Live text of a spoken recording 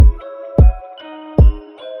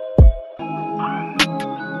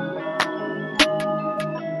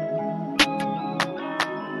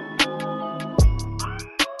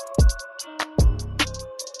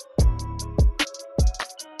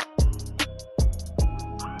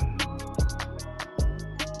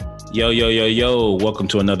Yo, yo, yo, yo. Welcome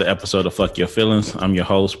to another episode of Fuck Your Feelings. I'm your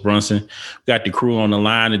host, Brunson. We got the crew on the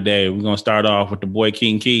line today. We're going to start off with the boy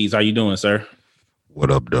King Keys. How you doing, sir?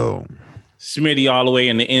 What up, though? Smitty all the way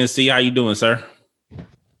in the NC. How you doing, sir?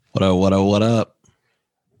 What up, what up, what up?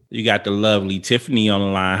 You got the lovely Tiffany on the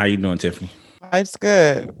line. How you doing, Tiffany? Life's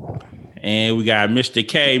good. And we got Mr.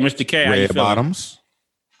 K. Mr. K, how you Red feeling? bottoms.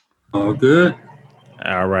 All good.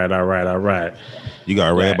 All right. You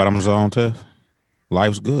got red bottoms on, Tiff?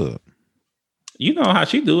 Life's good. You know how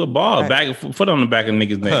she do it. Ball, back, foot on the back of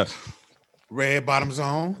niggas' neck. Red bottoms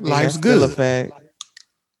on. Yeah, Life's still a good. fact.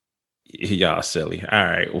 Y'all silly. All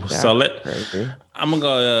right. Yeah, So crazy. I'm going to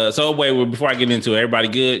go. So wait, before I get into it, everybody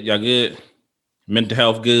good? Y'all good? Mental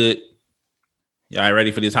health good? Y'all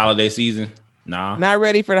ready for this holiday season? Nah. Not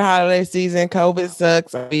ready for the holiday season. COVID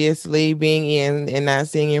sucks. Obviously, being in and not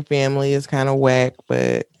seeing your family is kind of whack,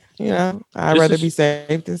 but you know, I'd rather be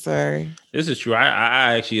safe than sorry. This is true.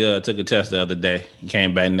 I actually took a test the other day.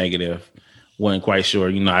 Came back negative. Wasn't quite sure.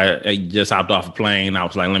 You know, I just hopped off a plane. I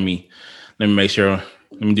was like, let me make sure.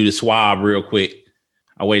 Let me do the swab real quick.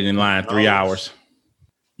 I waited in line 3 hours.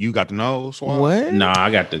 You got the nose swab? What? No,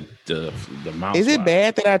 I got the mouth Is it swab.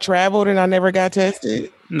 bad that I traveled and I never got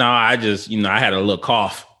tested? No, I just, I had a little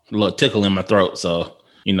cough, a little tickle in my throat. So,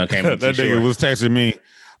 came That too nigga sure. was texting me.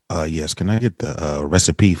 Yes, can I get the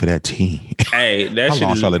recipe for that tea? Hey, that How shit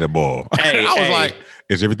long is, shall I let it boil? Hey, I was hey. like,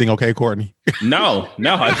 is everything okay, Courtney? No,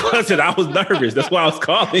 it wasn't. I was nervous. That's why I was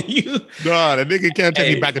calling you. Nah, the nigga kept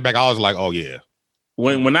taking Hey. me back to back. I was like, oh, yeah.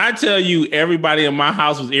 When I tell you everybody in my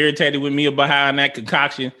house was irritated with me behind that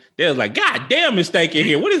concoction, they was like, God damn, it's steak in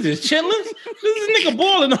here. What is this, chitlins? This nigga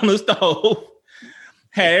boiling on the stove.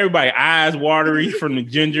 Had everybody eyes watery from the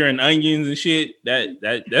ginger and onions and shit.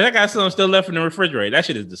 That got something still left in the refrigerator. That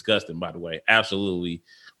shit is disgusting, by the way. Absolutely,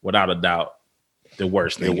 without a doubt, the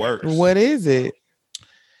worst thing. It works. What is it?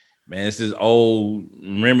 Man, it's this old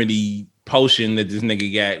remedy potion that this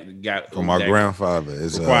nigga got From our that grandfather.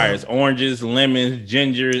 It's requires oranges, lemons,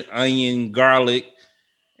 ginger, onion, garlic.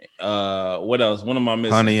 What else? One of my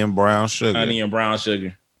missing. honey and brown sugar. Honey and brown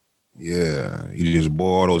sugar. Yeah, you just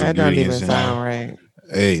boil those That don't even ingredients in. sound right.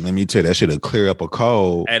 Hey, let me tell you, that shit'll clear up a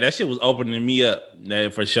cold. Hey, that shit was opening me up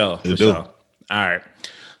for sure. For It sure. do. All right.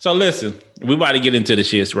 So listen, we about to get into the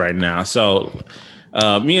shits right now. So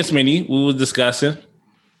me and Smitty, we was discussing,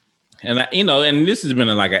 and and this has been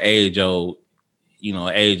like an age old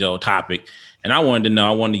topic. And I wanted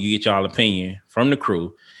to get y'all opinion from the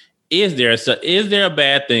crew. Is there a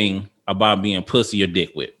bad thing about being pussy or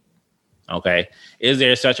dick whipped? Okay. Is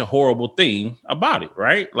there such a horrible thing about it?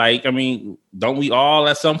 Right? Like, I mean, don't we all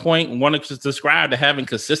at some point want to subscribe to having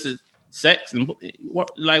consistent sex? And why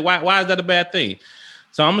is that a bad thing?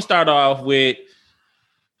 So I'm gonna start off with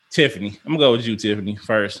Tiffany. I'm gonna go with you, Tiffany,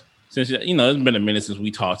 first. Since it's been a minute since we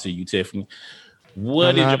talked to you, Tiffany.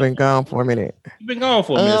 I've been gone for a minute. You've been gone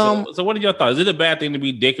for a minute. So what are your thoughts? Is it a bad thing to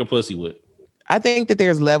be dick or pussy with? I think that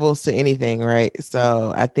there's levels to anything, right?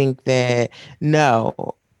 So I think that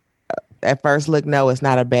no. At first look, no, it's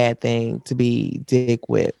not a bad thing to be dick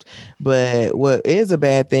whipped. But what is a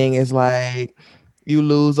bad thing is like you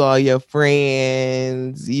lose all your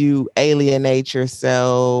friends, you alienate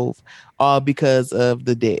yourself, all because of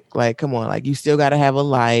the dick. Like, come on, like you still got to have a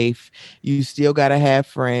life. You still got to have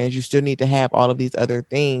friends. You still need to have all of these other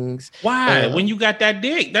things. Why? When you got that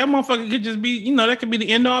dick, that motherfucker could just be, that could be the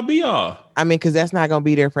end all be all. I mean, because that's not going to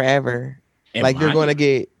be there forever. Am Like you're I? going to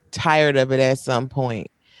get tired of it at some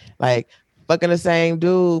point. Like fucking the same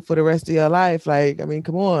dude for the rest of your life. Like, I mean,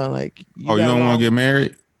 come on. Like, You don't want to get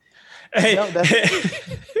married? Hey. No,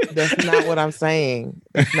 that's not what I'm saying.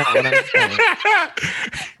 That's not what I'm saying.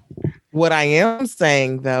 What I am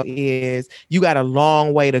saying though is you got a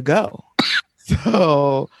long way to go.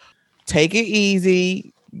 So take it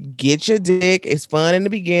easy. Get your dick. It's fun in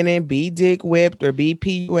the beginning. Be dick whipped or be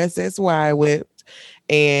PUSSY whipped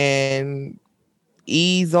and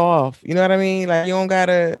ease off. You know what I mean? Like you don't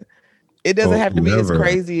gotta. It doesn't have to be as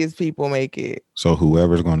crazy as people make it. So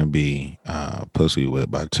whoever's going to be pussy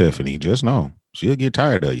whipped by Tiffany, just know she'll get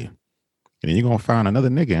tired of you. And then you're going to find another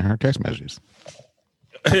nigga in her text messages.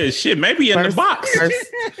 Shit, maybe in the box.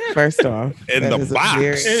 First off. In the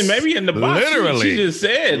box. Maybe in the box. Literally. She just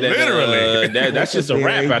said that. Literally. That's just a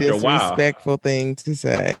wrap after a while. Disrespectful thing to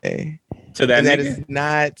say. To that And that nigga? is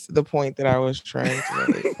not the point that I was trying to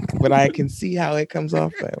make. But I can see how it comes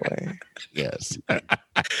off that way. Yes.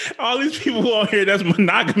 All these people on here that's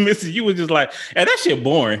monogamous, and you was just like, hey, that shit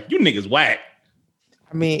boring. You niggas whack.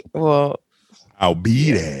 I mean, well, I'll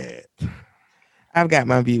be that. I've got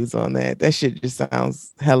my views on that. That shit just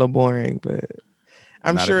sounds hella boring, but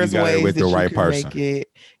I'm Not sure if it's you got it ways with that the you right can person. make it.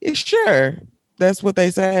 Yeah, sure. That's what they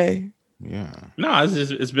say. Yeah. No,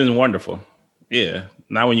 it's been wonderful. Yeah.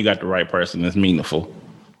 Now when you got the right person, it's meaningful.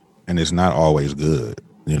 And it's not always good.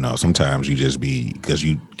 You know, sometimes you just be because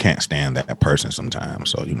you can't stand that person sometimes.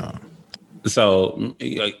 So, you know. So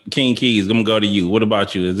King Keys, I'm gonna go to you. What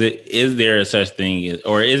about you? Is there a such thing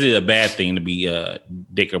or is it a bad thing to be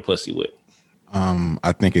dick or pussy with?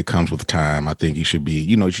 I think it comes with time. I think you should be,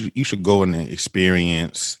 you know, you should go and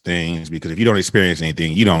experience things because if you don't experience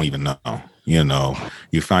anything, you don't even know. You know,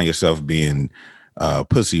 you find yourself being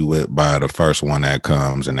pussy whipped by the first one that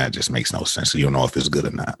comes, and that just makes no sense. So you don't know if it's good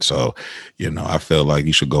or not. So, you know, I feel like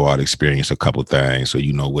you should go out and experience a couple things so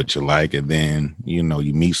you know what you like, and then you know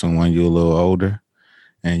you meet someone you're a little older,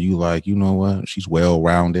 and you like, you know what, she's well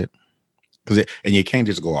rounded, and you can't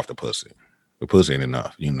just go off the pussy. The pussy ain't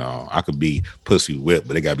enough, you know. I could be pussy whipped,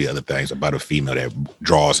 but there gotta be other things about a female that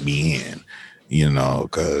draws me in, you know,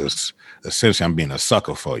 because essentially I'm being a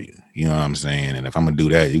sucker for you. You know what I'm saying? And if I'm gonna do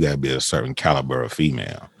that, you gotta be a certain caliber of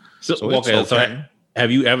female. So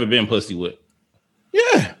have you ever been pussy whipped?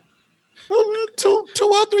 Yeah, two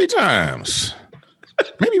or three times,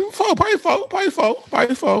 maybe four, probably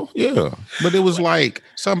four. Yeah, but it was like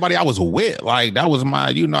somebody I was with. Like that was my,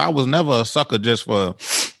 you know, I was never a sucker just for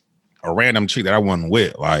a random chick that I wasn't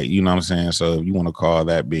with, like, you know what I'm saying? So if you want to call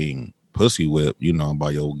that being pussy whipped, you know, by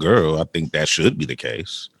your girl, I think that should be the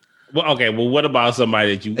case. Well, okay. Well, what about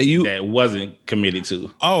somebody that you that wasn't committed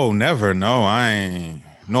to? Oh, never. No, I ain't.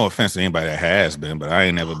 No offense to anybody that has been, but I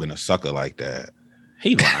ain't never been a sucker like that.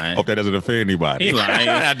 He lying. Hope that doesn't offend anybody. He lying.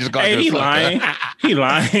 I just got he lying. He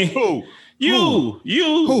lying. Who? You.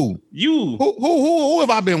 Who have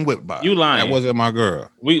I been whipped by? You lying. That wasn't my girl.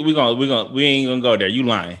 We ain't gonna go there. You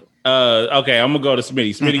lying. Okay, I'm gonna go to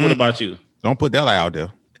Smitty. Smitty, what about you? Don't put that out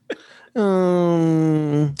there.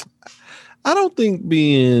 I don't think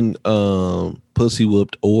being pussy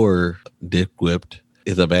whipped or dick whipped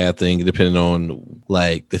is a bad thing, depending on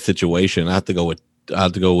like the situation. I have to go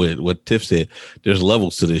with what Tiff said. There's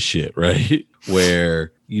levels to this shit, right?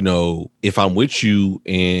 Where, you know, if I'm with you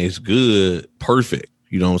and it's good, perfect.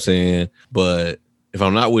 You know what I'm saying? But if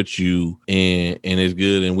I'm not with you and it's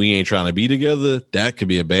good and we ain't trying to be together, that could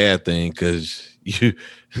be a bad thing because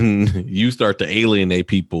you start to alienate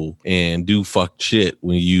people and do fuck shit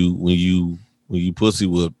when you pussy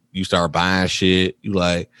whip. You start buying shit. You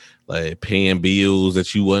like paying bills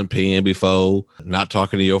that you wasn't paying before. Not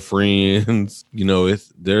talking to your friends. You know,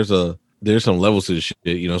 there's some levels to this shit.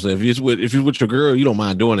 You know, so if you're with your girl, you don't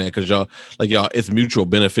mind doing that because y'all it's mutual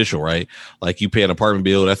beneficial, right? Like you pay an apartment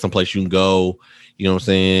bill, that's someplace you can go. You know what I'm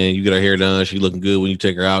saying? You get her hair done, she looking good when you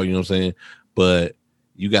take her out. You know what I'm saying? But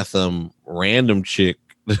you got some random chick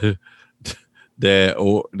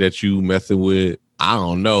that you messing with. I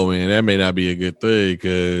don't know, man. That may not be a good thing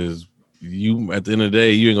because you, at the end of the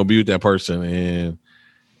day, you ain't gonna be with that person, and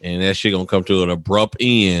that shit gonna come to an abrupt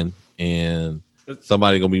end, and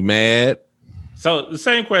somebody gonna be mad. So the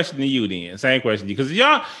same question to you then. Same question to you because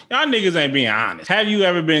y'all niggas ain't being honest. Have you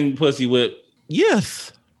ever been pussy whipped?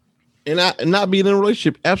 Yes, and not being in a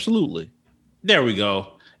relationship. Absolutely. There we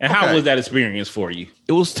go. And how was that experience for you?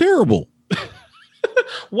 It was terrible.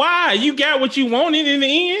 Why? You got what you wanted in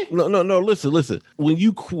the end? No. Listen. When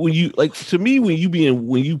you like, to me, when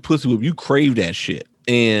you pussy whip, you crave that shit,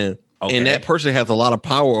 and that person has a lot of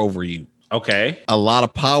power over you. Okay, a lot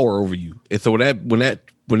of power over you, and so when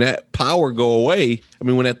that power go away, I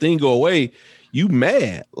mean, when that thing go away, you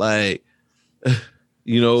mad, like,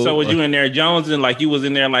 you know. So was you in there, Jones, and like you was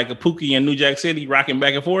in there like a Pookie in New Jack City, rocking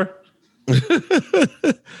back and forth?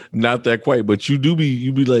 Not that quite, but you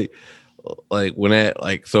be like when that,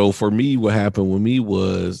 like, so for me, what happened with me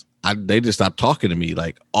was they just stopped talking to me.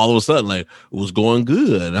 Like all of a sudden, like it was going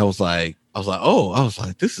good. And I was like,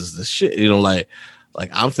 this is the shit, you know, like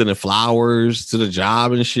I'm sending flowers to the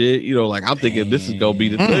job and shit, you know, like I'm thinking this is gonna be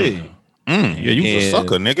the thing. Yeah, you was a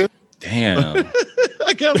sucker, nigga. Damn.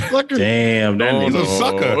 I got a sucker. Damn, that nigga was a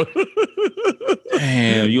sucker.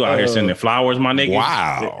 Damn, you out here sending flowers, my nigga.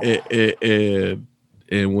 Wow.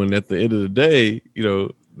 And when at the end of the day, you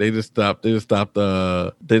know, they just stopped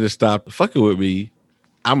fucking with me.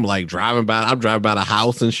 I'm like driving by the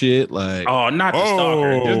house and shit. Like, oh, not the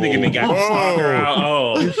stalker. This nigga got the stalker out.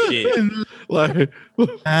 Oh shit. like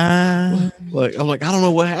I'm like, I don't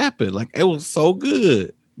know what happened. Like it was so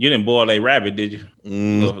good. You didn't boil a rabbit, did you?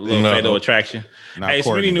 Little fatal attraction. Hey,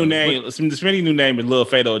 Smitty new name. Smitty new name is Little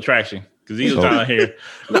Fatal Attraction because he was down here.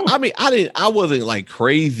 No, I mean, I wasn't like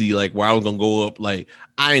crazy, like where I was gonna go up. Like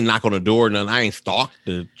I ain't knock on the door, and I ain't stalked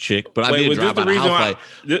the chick, but I did drive by the house.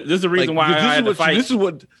 This is the reason why I had to fight. This is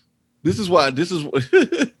the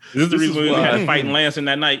reason we had to fight in Lansing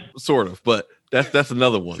that night. Sort of, but That's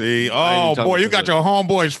another one. See, I ain't oh even boy, you talking got your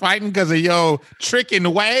homeboys fighting because of your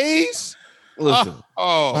tricking ways. Listen.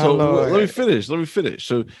 So Lord. let me finish.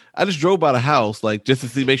 So I just drove by the house, like just to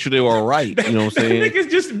see, make sure they were all right. You know what I'm saying? Niggas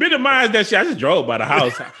just minimize that shit. I just drove by the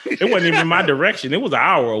house. It wasn't even in my direction. It was an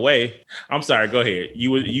hour away. I'm sorry. Go ahead.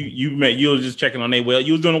 You were just checking on their well.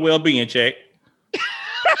 You was doing a well-being check.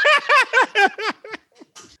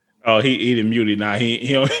 Oh, he didn't mute it now. He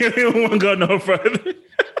don't want to go no further.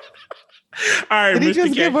 All right, Did he Mr.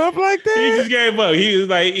 just K. give up like that? He just gave up. He was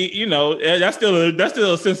like, that's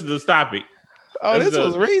still a sensitive topic. Oh, this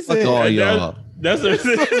was recent. Fuck all y'all. That's a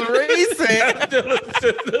recent. That's still a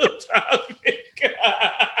sensitive topic.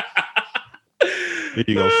 Here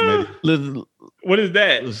you go, Smitty. Listen, What is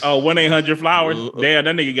that? Oh, 1-800-Flowers. Damn,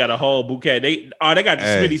 that nigga got a whole bouquet. They got the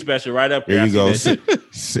Smitty special right up here. Here you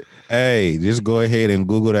go. Hey, just go ahead and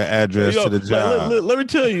Google the address to the job. Let me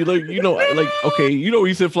tell you, okay, when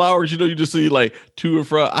you said flowers, you just see like to and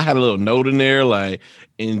fro. I had a little note in there, like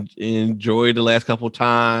enjoyed the last couple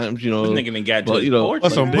times, This nigga done got to his porch. For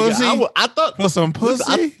some pussy? I thought For some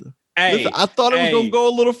pussy? I thought it was gonna go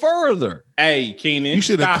a little further. Hey, Keenan, You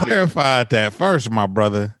should have clarified that first, my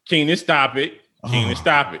brother. Keenan, stop it.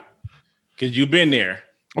 Stop it. Because you've been there.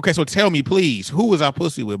 Okay, so tell me, please, who was I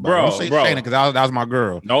pussy with, bro? Don't say Shayna, because that was my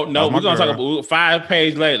girl. No, we're gonna talk about 5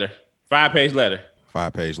 page later. 5 page letter.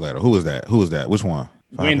 5 page later. Who was that? Which one?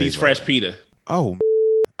 Wendy's Fresh Peter. Oh,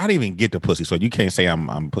 I didn't even get the pussy, so you can't say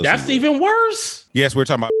I'm pussy. That's even worse. Yes, we're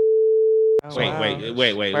talking about. Oh,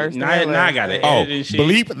 Wait. First Now I got it. Oh,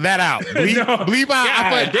 bleep that out. Bleep, No. bleep out.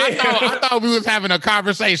 I thought we was having a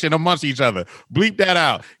conversation amongst each other. Bleep that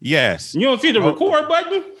out. Yes. You don't see the record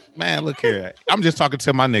button? Man, look here. I'm just talking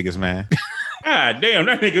to my niggas, man. Ah, damn,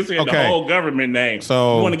 that nigga said the Okay. whole government name.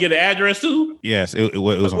 So- you want to get an address too? Yes, it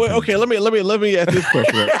was on Wait, okay, let me ask this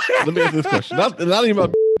question. Let me ask this question. Not even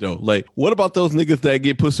about though. Like, what about those niggas that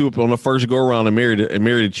get pussy up on the first go around and married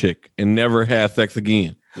a chick and never had sex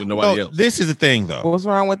again with nobody else? This is the thing, though. What's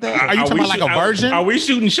wrong with that? Are you talking about like a virgin? Are we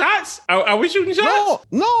shooting shots? Are we shooting shots?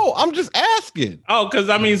 No, I'm just asking. Oh, because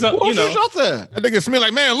I mean, so, What's your shots at? That nigga Smith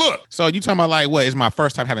like, man, look. So you talking about like what? Is my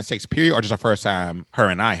first time having sex, period, or just the first time her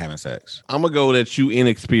and I having sex? I'm gonna go that you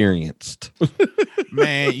inexperienced.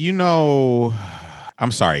 Man,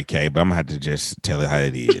 I'm sorry, Kay, but I'm gonna have to just tell it how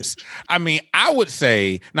it is. I mean, I would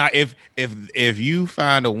say now if you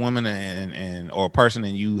find a woman and or a person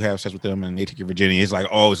and you have sex with them and they take your virginity, it's like,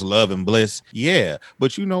 oh, it's love and bliss. Yeah.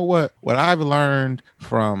 But you know what? What I've learned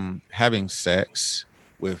from having sex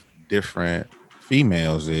with different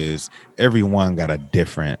females is everyone got a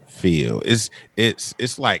different feel. It's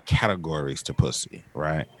like categories to pussy,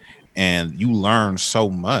 right? And you learn so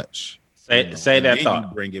much. Say that thought.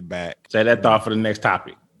 You bring it back. Say that thought for the next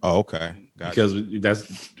topic. Oh, okay. Gotcha.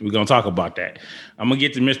 Because we're gonna talk about that. I'm gonna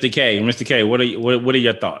get to Mr. K. Mr. K, what are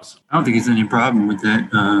your thoughts? I don't think there's any problem with that.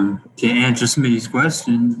 To answer Smitty's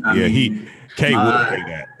question, Kay would say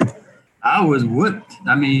that. I was whooped.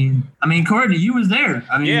 I mean, Courtney, you was there.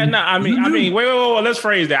 Wait. Let's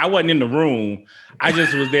phrase that. I wasn't in the room. I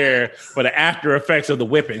just was there for the after effects of the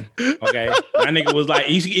whipping. Okay, my nigga was like,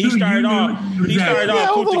 he started off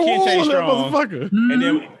Kuta Kinte strong, and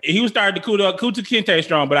then he was started to Kuta Kinte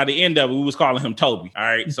strong. But at the end of it, we was calling him Toby. All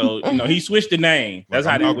right, so he switched the name. That's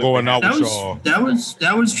how I'm not going out with y'all. That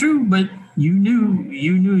was true, but you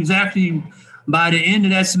knew exactly. By the end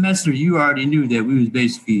of that semester, you already knew that we was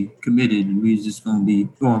basically committed and we was just going to be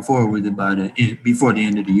going forward with it before the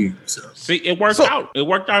end of the year. So see, it worked out. It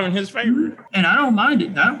worked out in his favor, and I don't mind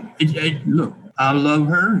it. Look, I love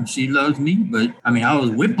her and she loves me, but I mean, I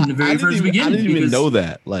was whipped in the very first beginning. I didn't even know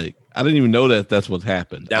that. Like, I didn't even know that that's what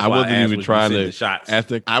happened. That's I wasn't even trying to shots.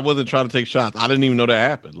 I wasn't trying to take shots. I didn't even know that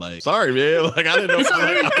happened. Like, sorry, man. Like, I didn't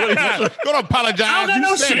know. Don't apologize. I don't got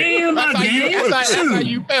no shame about That's how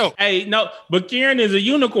you felt. Hey, no, but Kieran is a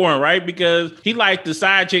unicorn, right? Because he liked the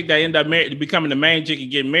side chick that ended up becoming the main chick and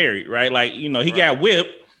getting married, right? Like, he got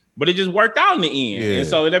whipped, but it just worked out in the end, and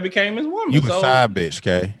so that became his woman. You the side bitch,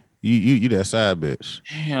 Kay. You that side bitch.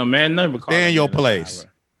 Damn, man, never call stay in your place.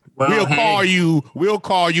 Well, We'll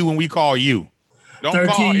call you when we call you. Don't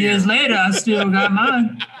 13 years later, I still got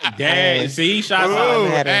mine. Dang, see, shots.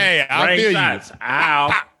 Hey, I feel shots. You.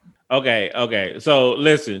 Ow. Okay. So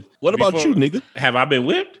listen. What about you, nigga? Have I been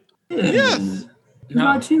whipped? Yes. What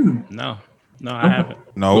about you? No, I haven't.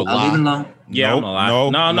 No, I'll leave it alone. Yeah, I'm a lie.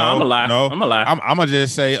 No, I'm a lie. No, I'm a lie. I'm gonna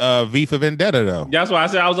just say V for Vendetta though. That's why I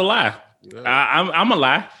said I was a lie. I'm a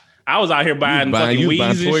lie. I was out here buying fucking weeds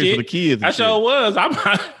and shit. For the kids. I sure was. I was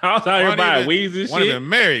out here buying weeds and shit. Would have been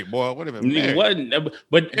married, boy. Would have been married.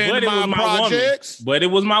 But it was my woman. But it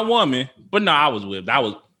was my woman. But no, I was whipped. I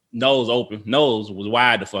was nose open. Nose was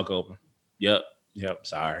wide the fuck open. Yep.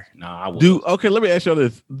 Sorry. No, I would. Okay, let me ask y'all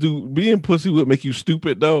this. Do being pussy would make you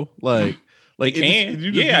stupid though? Like it can.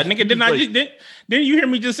 Nigga, didn't you hear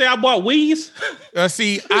me just say I bought Wheeze?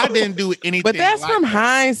 See, I didn't do anything. But that's like from that.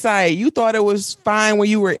 hindsight. You thought it was fine when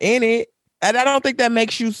you were in it. And I don't think that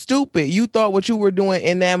makes you stupid. You thought what you were doing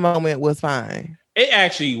in that moment was fine. It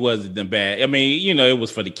actually wasn't that bad. I mean, it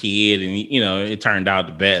was for the kid, and it turned out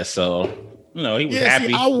the best. So, he was happy.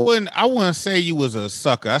 See, I wouldn't say you was a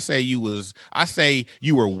sucker. I say you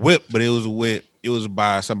were whipped, but it was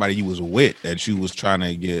by somebody you was with that you was trying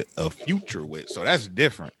to get a future with. So that's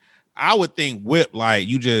different. I would think whip like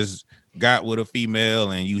you just got with a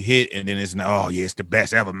female and you hit, and then it's it's the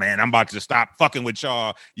best ever, man. I'm about to stop fucking with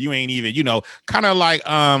y'all. You ain't even, kind of like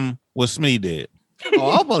what Smitty did. I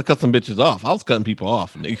was about to cut some bitches off. I was cutting people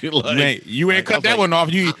off, nigga. Like, you ain't cut that one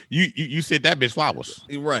off. You said that bitch flowers.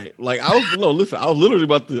 Right. Like I was literally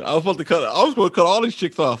about to cut. I was going to cut all these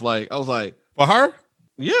chicks off. Like I was like, for her.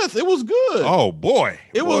 Yes, it was good. Oh boy,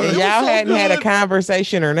 it was. Y'all hadn't had a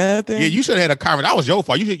conversation or nothing. Yeah, you should have had a conversation. That was your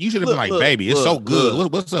fault. You should have been like, baby, it's so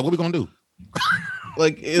good. What's up? What we gonna do?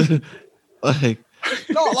 Okay,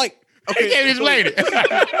 can't explain it.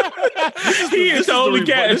 He is the only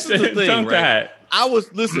cat. This is the thing, right? I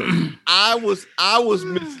was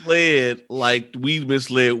misled. Like we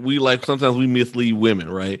misled. Sometimes we mislead women,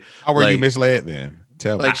 right? How were you misled then?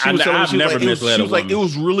 Tell me. Like she was telling me, she was like, it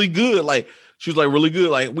was really good. Like she was like really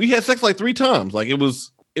good. Like we had sex like 3 times. Like it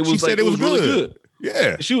was. She said it was really good.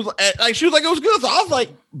 Yeah. She was like it was good. So I was like,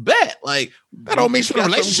 bet. Like that don't mean she's in a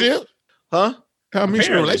relationship, huh? That means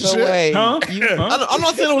she's in a relationship, huh? I'm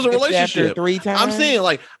not saying it was a relationship. After 3 times, I'm saying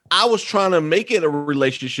like I was trying to make it a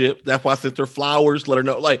relationship. That's why I sent her flowers, let her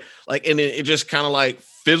know, like, and then it just kind of like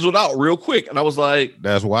fizzled out real quick. And I was like,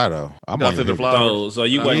 that's why though. I sent her flowers. So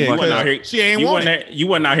you wasn't out here. She ain't you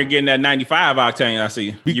wasn't out here getting that 95 octane. I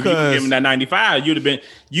see. Because you giving that 95,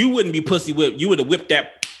 you wouldn't be pussy whipped. You would have whipped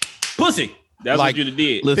that pussy. That's like, what you'd have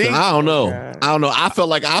did. Listen, I don't know. I felt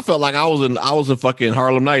like I was in fucking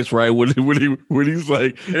Harlem Nights, right? When he's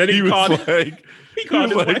like, and then he called it.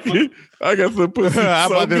 I got some pussy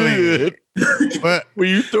so good. But when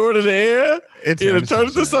you throw it in the air, it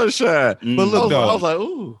turns to sunshine. But look, though, I was like,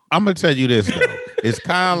 ooh. I'm gonna tell you this though. It's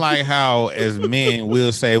kind of like how as men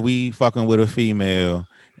we'll say we fucking with a female.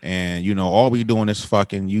 And all we doing is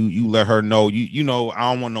fucking. You let her know. You know I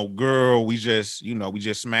don't want no girl. We just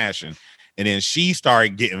smashing. And then she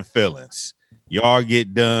started getting feelings. Y'all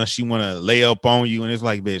get done. She want to lay up on you. And it's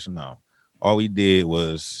like, bitch, no. All we did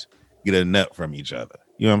was get a nut from each other.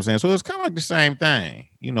 You know what I'm saying? So it's kind of like the same thing,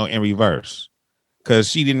 in reverse. Because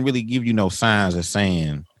she didn't really give you no signs of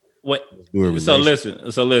saying what. So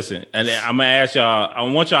listen. And I'm going to ask y'all, I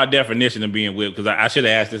want y'all definition of being whipped. Because I should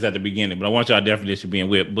have asked this at the beginning. But I want y'all definition of being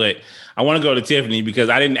whipped. But I want to go to Tiffany because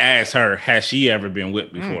I didn't ask her, has she ever been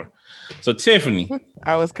whipped before? So Tiffany,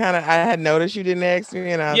 I had noticed you didn't ask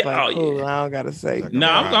me, and I was like, cool, I don't gotta say. No,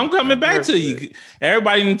 I'm coming back to you.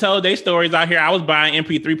 Everybody didn't tell their stories out here. I was buying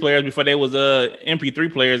MP3 players before they was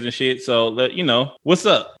MP3 players and shit. So what's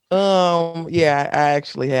up? Yeah, I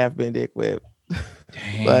actually have been dick whipped.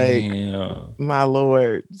 Like, my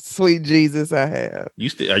Lord, sweet Jesus, I have.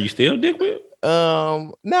 Are you still dick whipped? No,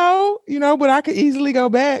 but I could easily go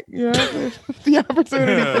back, if the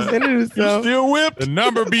opportunity presented itself. Still whipped. The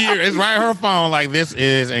number is right on her phone, like this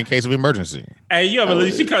is in case of emergency. Hey,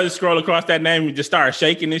 she kind of scroll across that name and just start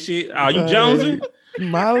shaking and shit. Are you Jonesy?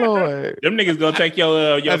 My Lord. Them niggas gonna take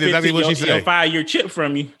your 5-year chip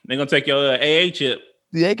from you. They gonna take your AA chip.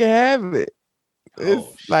 They can have it.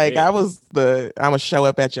 It's like I'm gonna show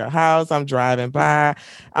up at your house. I'm driving by.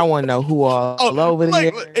 I want to know who all over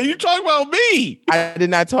there. And you talking about me? I did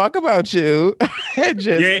not talk about you.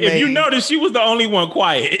 If you noticed, she was the only one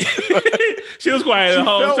quiet. She was quiet the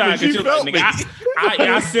whole time. She was like, nigga,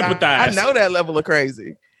 I sympathize. I know that level of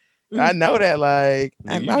crazy. I know that. Like,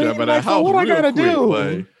 what I gotta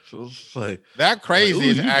do? Like that crazy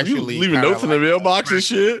is actually leaving notes in the mailbox and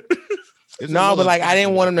shit. No, but like I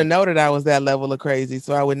didn't want him to know that I was that level of crazy.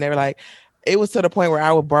 So I would never it was to the point where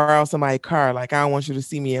I would borrow somebody's car. Like, I don't want you to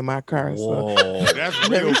see me in my car. Whoa, so. That's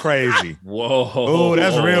real crazy. Whoa. Oh,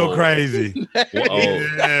 that's real crazy. Whoa.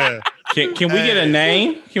 Yeah. Can we get a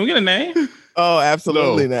name? Can we get a name? Oh,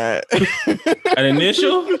 absolutely not. An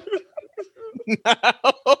initial?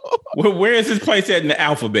 No. Where is this place at in the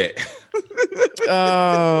alphabet? D.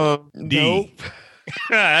 Nope.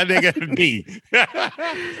 I think it's D.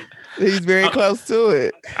 He's very close to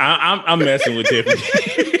it. I'm messing with Tiffany.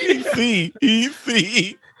 C.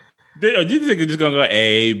 Do you think you're just gonna go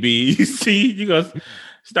A, B, C? You gonna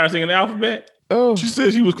start singing the alphabet? Oh, she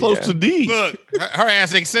said she was close to D. Look, her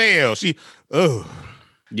ass excel.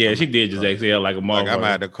 Yeah, she did just exhale like a Like I'm motherfucker.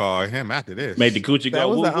 about to call him after this. Made the coochie That go.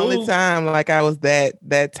 was Woo, the only woo. time like I was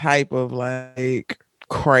that type of like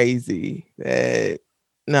crazy. That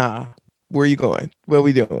nah. Where you going? What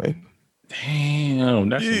we doing? Damn,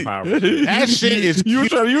 that's some powerful shit. That shit is You was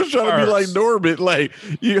trying to be like first. Norbit, like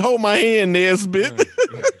you hold my hand, Nesbit.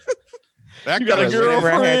 That You got a kind of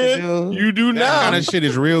Whatever I had to girlfriend. do. You do That now. kind of shit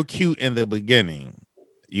is real cute in the beginning.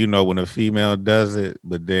 You know, when a female does it,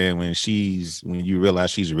 but then when you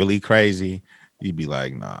realize she's really crazy, you be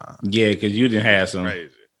like, nah. Yeah, because you didn't have some.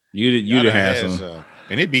 Crazy. You didn't have some.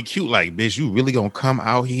 And it'd be cute, like, bitch, you really gonna come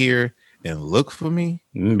out here and look for me?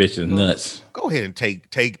 Them bitches nuts. Go ahead and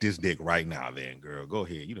take this dick right now, then, girl. Go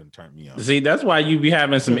ahead. You done turned me on. See, that's why you be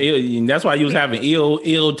having some ill. That's why you was having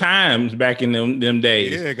ill times back in them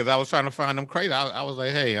days. Yeah, because I was trying to find them crazy. I was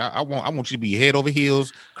like, hey, I want you to be head over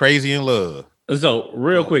heels, crazy in love. So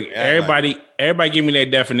real quick, Yeah, everybody, give me that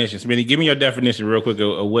definition. Smitty, give me your definition real quick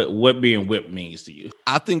of what being whipped means to you.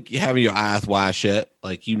 I think having your eyes wide shut,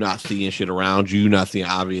 like you not seeing shit around you, not seeing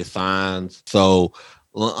obvious signs. So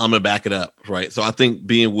I'm gonna back it up, right? So I think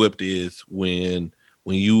being whipped is when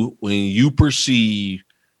you perceive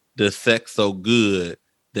the sex so good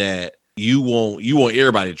that you want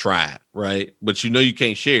everybody to try it, right? But you know you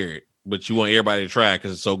can't share it, but you want everybody to try it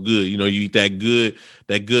because it's so good. You know, you eat that good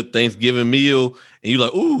Thanksgiving meal, and you're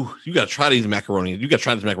like, ooh, you gotta try these macaroni. You gotta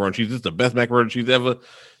try this macaroni cheese. This is the best macaroni cheese ever.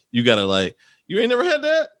 You gotta like, you ain't never had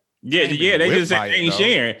that? Yeah, ain't yeah, been they just whipped said by they it, ain't though.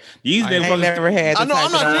 sharing. These I ain't motherfuckers. never had. I know,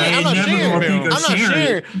 I'm not sharing. I'm not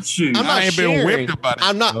sharing. Shoot. I'm not I ain't been sharing. whipped about it.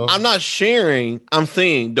 I'm not sharing. I'm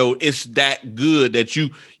saying though, it's that good that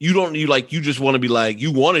you just want to be like,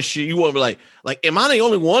 you want to shit. You want to be like, am I the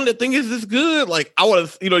only one that think it's this good? Like, I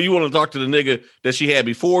want to, you want to talk to the nigga that she had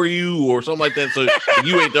before you or something like that. So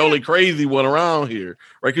you ain't the only crazy one around here,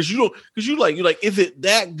 right? Because you like, is it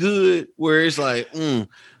that good where it's like,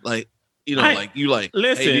 Listen.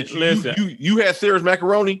 You had Sarah's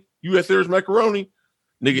macaroni. You had Sarah's macaroni,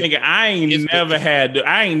 nigga. Nigga, I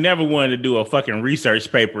ain't never wanted to do a fucking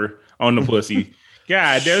research paper on the pussy.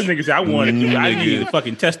 God, there's niggas I want to do. I need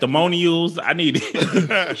fucking testimonials. I need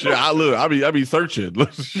Shit, I be searching.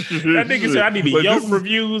 that nigga said I need the Yelp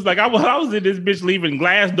reviews. Like I was in this bitch leaving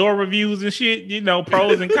glass door reviews and shit.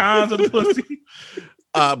 Pros and cons of the pussy.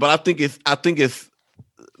 But I think it's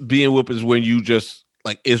being whipped is when you just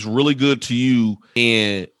like it's really good to you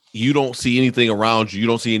and you don't see anything around you. You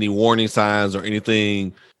don't see any warning signs or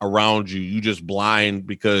anything around you. You just blind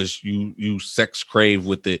because you sex crave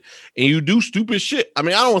with it and you do stupid shit. I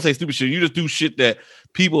mean, I don't want to say stupid shit. You just do shit that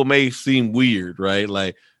people may seem weird, right?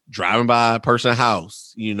 Like driving by a person's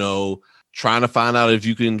house, trying to find out if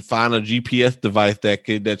you can find a GPS device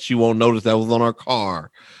that she won't notice that was on her car.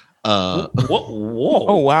 Whoa.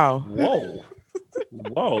 Oh wow. Whoa.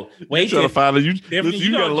 You Wait, trying to find it. You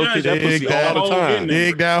Tiffany, gotta locate that pussy all the time.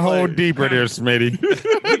 Dig that hole deeper there, Smitty.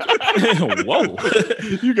 Whoa.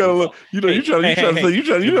 You gotta look. You trying to Views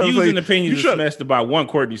say and opinions expressed about one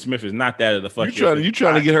Courtney Smith is not that of the fucking. You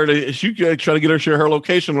trying to get her to share her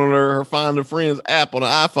location on her Find a Friends app on the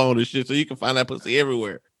iPhone and shit, so you can find that pussy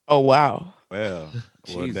everywhere. Oh wow. Well,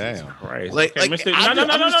 Jesus damn. Christ. Like, Okay, like, Mr. I'm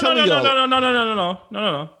just telling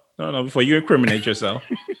y'all. No, before you incriminate yourself.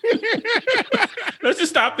 Let's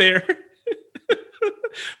just stop there.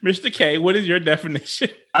 Mr. K, what is your definition?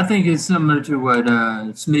 I think it's similar to what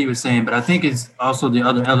Smitty was saying, but I think it's also the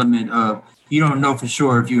other element of you don't know for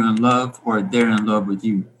sure if you're in love or they're in love with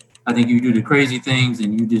you. I think you do the crazy things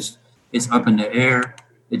and it's up in the air.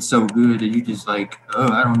 It's so good that you just like,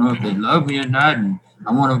 oh, I don't know if they love me or not. And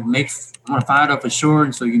I want to find out for sure.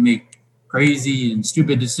 And so you make crazy and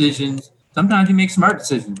stupid decisions. Sometimes you make smart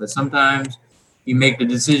decisions, but sometimes you make the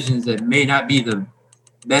decisions that may not be the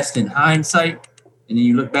best in hindsight. And then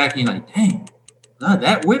you look back and you're like, dang,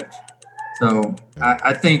 that whipped. So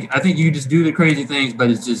I think you just do the crazy things, but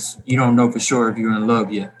it's just, you don't know for sure if you're in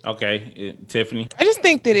love yet. Okay. Tiffany. I just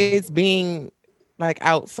think that it's being like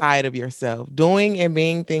outside of yourself, doing and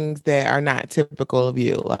being things that are not typical of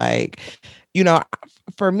you. Like,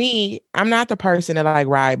 for me, I'm not the person that like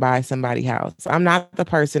ride by somebody's house. I'm not the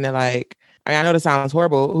person that like, I know this sounds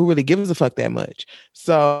horrible, who really gives a fuck that much.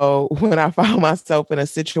 So when I found myself in a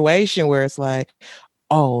situation where it's like,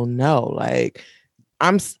 oh no, like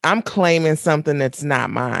I'm claiming something that's not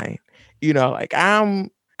mine. Like I'm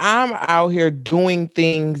out here doing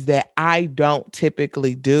things that I don't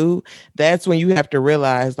typically do. That's when you have to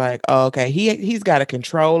realize like, oh, okay, he's got a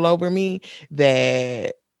control over me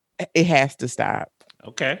that it has to stop.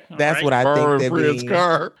 Okay. That's what I think that Fred's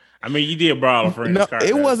car. I mean, you did borrow a friend's No, car.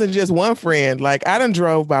 it wasn't just one friend. Like I done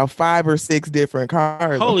drove about 5 or 6 different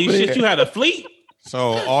cars. Holy shit, you had a fleet? So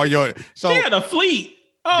all your She had a fleet.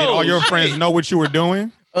 Oh, Did all your shit. friends know what you were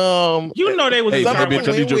doing? You know they was Hey, Someone bitch,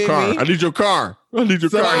 I need your went car. with me. I need your car. I need your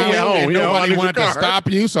car. Oh, He at home. and He at home. I nobody need wanted your to car. stop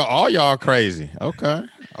you, so all y'all crazy. Okay,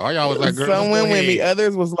 all y'all was like, girl, Some went with me.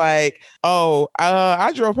 Others was like, "Oh,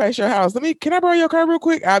 I drove past your house. Can I borrow your car real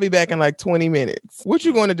quick? I'll be back in like 20 minutes. What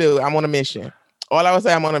you going to do? I'm on a mission. All I would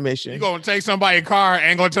say, I'm on a mission. You gonna take somebody's car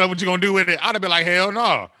and gonna tell them what you gonna do with it? I'd have been like, hell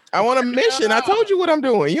no. I want a mission. I told you what I'm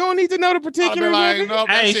doing. You don't need to know the I'd have particulars. been like, of it. nope.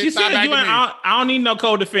 that Hey, shit she tie said back you to ain't. me. I don't need no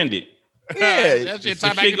co-defendant. Yeah. That shit If tie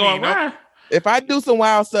back shit to going me. Nope. right. If I do some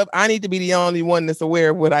wild stuff, I need to be the only one that's aware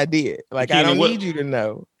of what I did. Like, I Kenny, don't what- need you to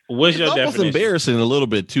know. What's It's your almost definition? embarrassing a little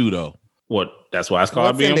bit too, though. What? That's why it's called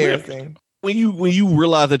What's being weird. embarrassing? When you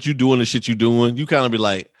realize that you're doing the shit you're doing, you kind of be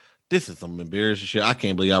like, this is some embarrassing shit. I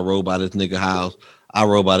can't believe I rode by this nigga house. I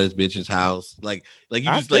rode by this bitch's house. Like you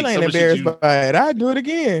I just still like ain't some of the shit embarrassed you. by it. I'd do it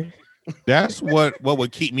again. That's what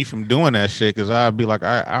would keep me from doing that shit, because I'd be like,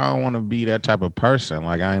 I don't want to be that type of person.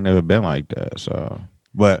 Like, I ain't never been like that. So,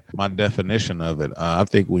 but my definition of it, I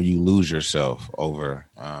think when you lose yourself over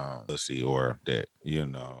pussy or that,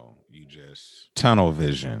 you just tunnel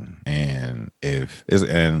vision. And if it's,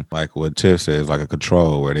 and like what Tiff says, like a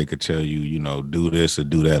control where they could tell you, do this or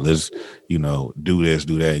do that. Let's, do this,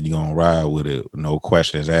 do that. And you're gonna ride with it. No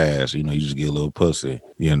questions asked. You just get a little pussy,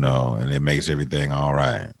 and it makes everything all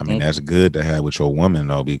right. I mean, that's good to have with your woman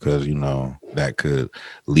though, because that could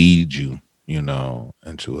lead you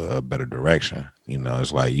into a better direction.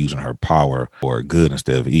 It's like using her power for good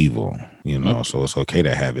instead of evil, so it's okay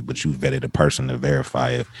to have it, but you vetted a person to verify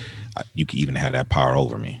if you can even have that power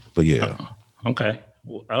over me. But yeah. Okay.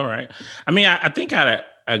 All right. I mean, I think I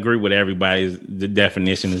agree with everybody's. The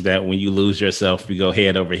definition is that when you lose yourself, you go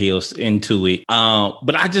head over heels into it.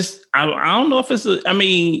 But I don't know if it's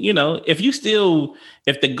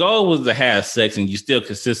if the goal was to have sex and you still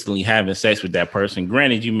consistently having sex with that person,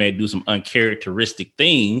 granted, you may do some uncharacteristic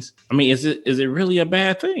things. I mean, is it really a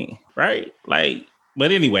bad thing? Right? Like,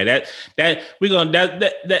 but anyway, thank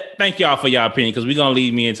y'all for y'all opinion, because we're going to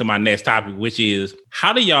lead me into my next topic, which is,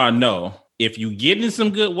 how do y'all know if you getting some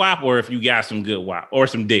good WAP or if you got some good WAP or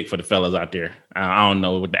some dick for the fellas out there? I don't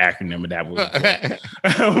know what the acronym of that was.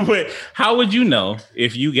 But how would you know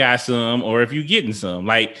if you got some or if you getting some?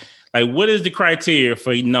 Like what is the criteria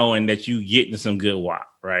for knowing that you getting some good WAP,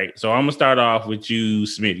 right? So I'm gonna start off with you,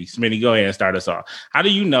 Smitty. Smitty, go ahead and start us off. How do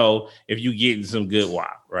you know if you getting some good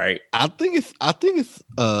WAP, right? I think it's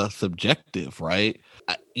subjective, right?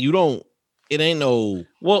 It ain't no.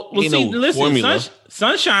 Well, see, listen, formula.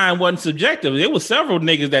 Sunshine wasn't subjective. There was several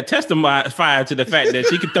niggas that testified to the fact that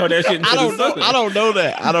she could throw that shit into I don't the know. sun. I don't know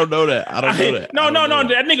that. No.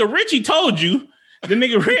 That nigga Richie told you. The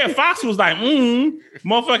nigga Red Fox was like,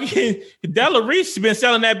 motherfucking Della Reese been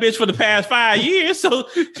selling that bitch for the past 5 years. So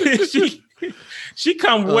she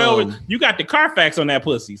come with, you got the Carfax on that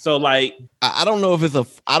pussy. So like, I don't know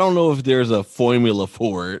if there's a formula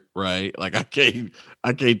for it, right? Like I can't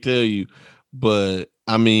tell you, but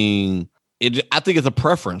I mean, I think it's a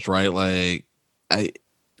preference, right? Like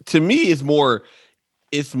to me, it's more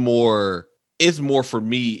for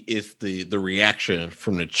me, it's the reaction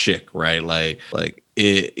from the chick, right? Like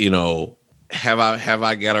it, have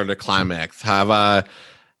I got her to climax? How's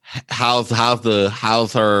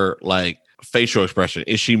her like facial expression?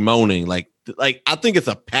 Is she moaning? Like I think it's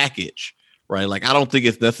a package, right? Like I don't think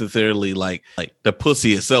it's necessarily like the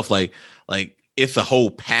pussy itself, like it's a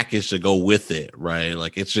whole package to go with it, right?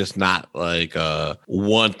 Like it's just not like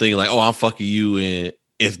one thing, like, oh, I'm fucking you and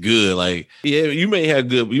it's good. Like, yeah, you may have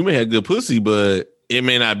good pussy, but it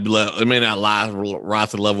may not rise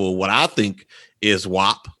to the level of what I think is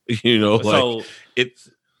WAP.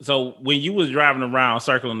 So when you was driving around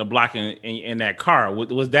circling the block in that car,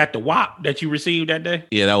 was that the WAP that you received that day?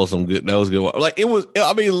 Yeah, that was good. Like it was,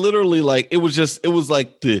 I mean, literally, like it was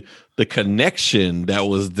like the connection that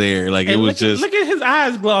was there. Like, and look at his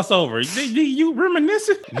eyes gloss over. You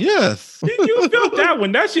reminiscing? Yes. You felt that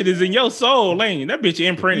one. That shit is in your soul, Lane. That bitch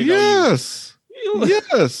imprinted yes. on you.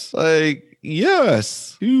 Yes. Like,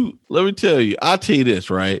 yes. Let me tell you, I'll tell you this,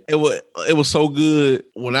 right? It was so good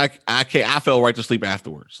when I fell right to sleep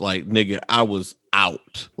afterwards. Like, nigga, I was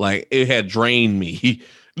out. Like, it had drained me.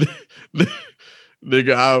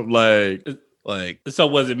 Nigga, I'm like, so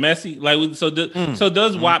was it messy? Like, so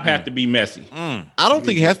does WAP have to be messy? I don't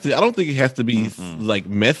think it has to be like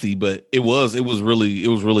messy, but it was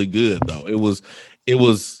really good though. It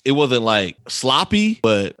wasn't like sloppy,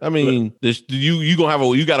 but I mean, you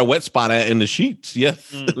got a wet spot in the sheets.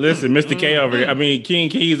 Yes. Listen, Mr. K over there. I mean,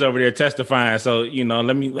 King Keys over there testifying. So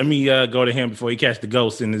let me go to him before he catch the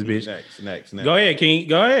ghost in this bitch. Next. Go ahead, King.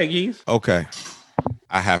 Go ahead, Keys. Okay.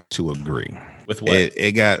 I have to agree. With what?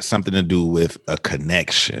 It got something to do with a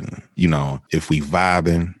connection. You know, if we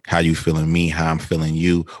vibing, how you feeling me, how I'm feeling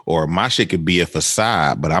you, or my shit could be a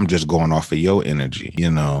facade, but I'm just going off of your energy,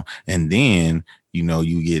 you know. And then, you know,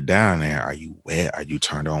 you get down there. Are you wet? Are you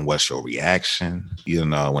turned on? What's your reaction? You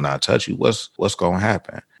know, when I touch you, what's gonna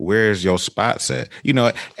happen? Where's your spots at? You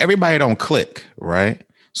know, everybody don't click, right?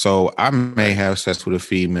 So I may have sex with a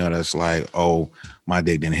female that's like, oh, my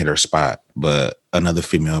dick didn't hit her spot, but another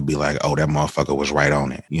female will be like, oh, that motherfucker was right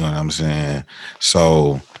on it. You know what I'm saying?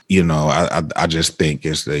 So, you know, I just think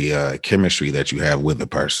it's the chemistry that you have with the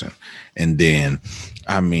person. And then,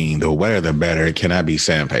 I mean, the wetter the better. It cannot be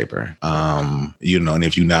sandpaper. You know, and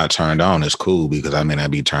if you're not turned on, it's cool because I may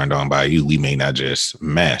not be turned on by you. We may not just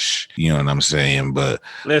mesh. You know what I'm saying? But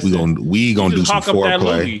we gonna do some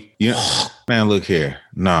foreplay. Yeah, man, look here.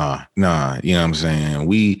 Nah. You know what I'm saying?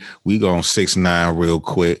 We gonna 6ix9ine real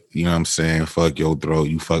quick. You know what I'm saying? Fuck your throat.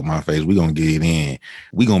 You fuck my face. We gonna get it in.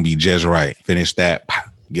 We gonna be just right. Finish that.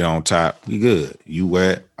 Get on top. We good. You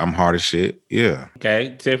wet. I'm hard as shit. Yeah.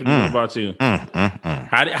 Okay. Tiffany, what about you?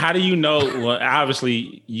 How do you know? Well,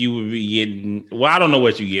 obviously you would be getting, well, I don't know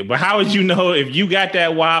what you get, but how would you know if you got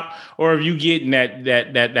that WAP or if you getting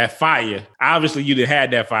that fire? Obviously you done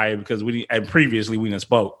had that fire because previously we done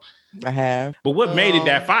spoke. I have. But what made it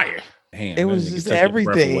that fire? Damn, it was just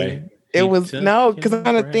everything. It was because I'm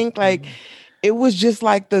trying to think like, it was just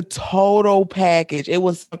like the total package. It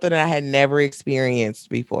was something that I had never experienced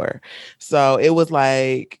before. So it was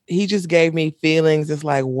like, he just gave me feelings. It's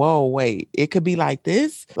like, whoa, wait, it could be like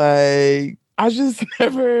this. Like, I didn't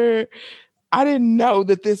know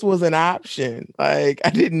that this was an option. Like,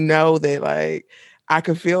 I didn't know that like I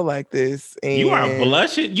could feel like this. And you are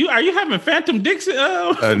blushing. Are you having phantom dicks? A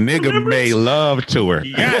nigga made love to her.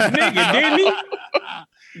 Yes, nigga, didn't he?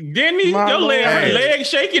 Didn't he? Your leg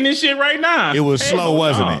shaking and shit right now. It was slow,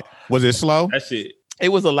 wasn't it? Was it slow? That's it. It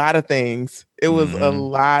was a lot of things. It was a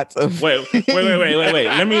lot of. Wait.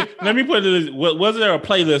 Let me put it. Was there a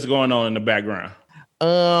playlist going on in the background?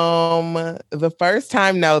 The first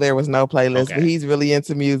time, no, there was no playlist. Okay. But he's really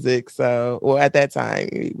into music. So, well, at that time,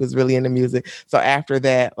 he was really into music. So after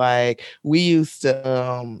that, like we used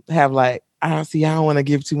to have like. I don't want to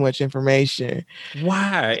give too much information.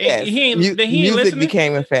 Why? Yes. Music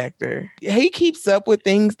became a factor. He keeps up with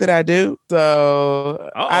things that I do, so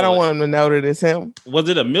I don't want him to know that it's him. Was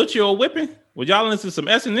it a mutual whipping? Was y'all into some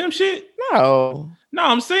S&M shit? No,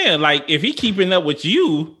 I'm saying like if he keeping up with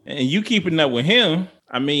you and you keeping up with him,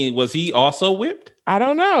 I mean, was he also whipped? I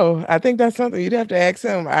don't know. I think that's something you'd have to ask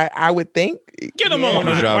him. I would think. Get him on. Come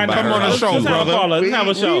on the show, brother. Let's have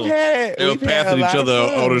a show. They'll pass each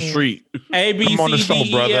other on the street. A, B, C,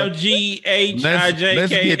 D, E, F, G, H, I, J,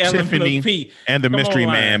 K, L, M, N, P. And the mystery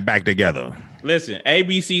man back together. Listen, A,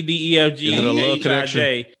 B, C, D, E, F, G, H, I,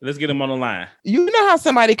 J. Let's get him on the line. You know how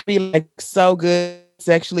somebody can be like so good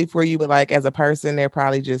sexually for you, but like as a person, they're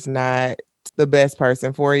probably just not the best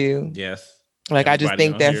person for you. Yes. Like, I just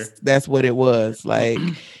think that's what it was. Like,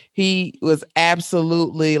 he was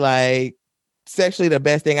absolutely like sexually the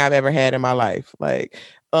best thing I've ever had in my life. Like,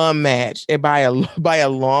 unmatched and by a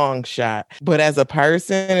long shot. But as a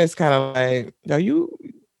person, it's kind of like, you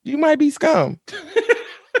might be scum.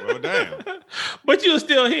 Well, damn. But you'll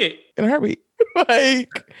still hit. In a heartbeat. Like,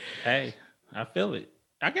 hey, I feel it.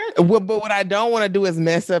 I got you. But what I don't want to do is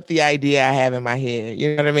mess up the idea I have in my head. You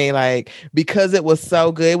know what I mean? Like, because it was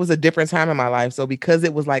so good, it was a different time in my life. So because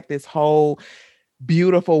it was like this whole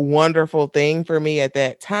beautiful, wonderful thing for me at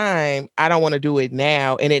that time, I don't want to do it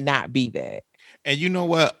now and it not be that. And you know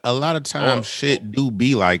what? A lot of times shit do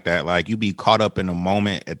be like that. Like you be caught up in a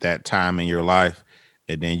moment at that time in your life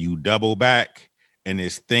and then you double back and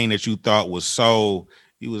this thing that you thought was so,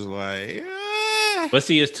 you was like, But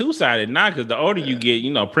see, it's two-sided now because the older you get,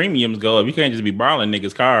 you know, premiums go up. You can't just be borrowing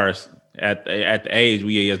niggas' cars at the age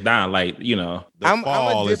we is down. Like, you know, I'm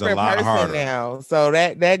a different person now. So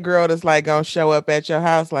that girl that's like gonna show up at your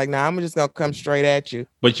house, like, nah, I'm just gonna come straight at you.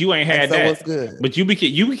 But you ain't had that. So what's good? But you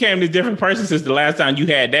became this different person since the last time you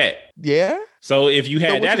had that. Yeah. So if you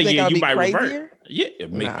had that again, you might crazier? Revert. Yeah,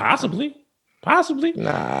 possibly.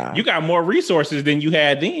 Nah. You got more resources than you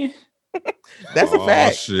had then. That's a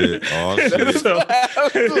fact. Shit. So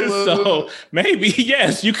maybe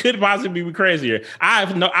yes, you could possibly be crazier.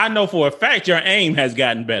 I know for a fact your aim has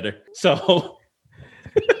gotten better. So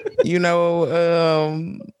you know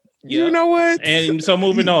what? And so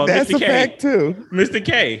moving on, that's Mr. a K, fact too. Mr.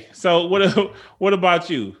 K. So what about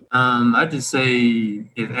you? I just say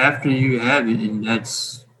if after you have it and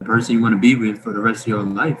that's the person you want to be with for the rest of your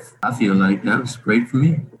life, I feel like that was great for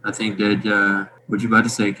me. I think that What you about to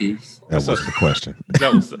say, Keith? That was the question.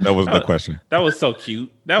 That was the question. That was so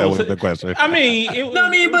cute. That was the question. I mean, it was,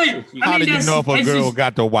 How do you know if a girl just,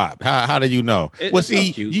 got the WAP? How do you know? It's so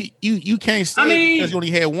see, cute. you can't say because you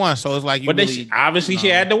only had one, so it's like you. But really, obviously she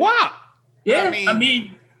had the WAP. Yeah, I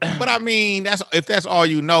mean, but I mean, that's all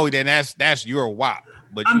you know. Then that's your WAP.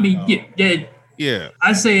 But yeah.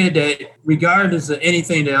 I say that regardless of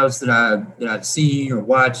anything else that I've seen or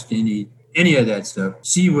watched, any of that stuff,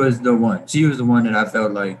 she was the one. She was the one that I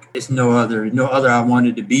felt like it's no other I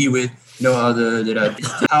wanted to be with, no other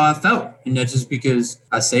how I felt. And that's just because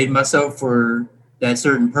I saved myself for that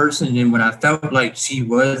certain person. And when I felt like she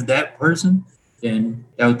was that person, then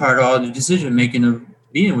that was part of all the decision making of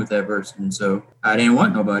being with that person. And so I didn't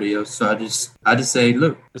want nobody else. So I just say,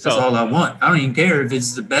 look, that's all I want. I don't even care if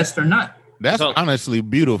it's the best or not. That's honestly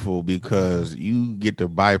beautiful because you get to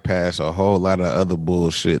bypass a whole lot of other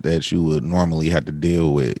bullshit that you would normally have to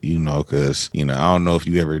deal with, because, I don't know if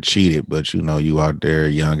you ever cheated, but, you out there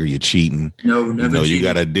younger, you're cheating. No, never cheated. You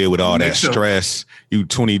got to deal with all that stress. You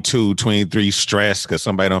 22, 23 stress because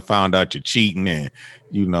somebody done found out you're cheating. And,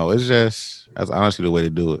 that's honestly the way to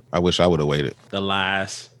do it. I wish I would have waited. The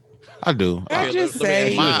lies. I do. I just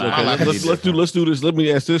say, let's do this. Let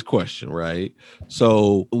me ask this question, right?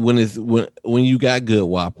 So when you got good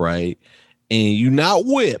WAP, right, and you not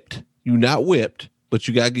whipped, but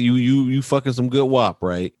you got you fucking some good WAP,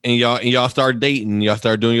 right? And y'all start dating, y'all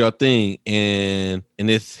start doing your thing, and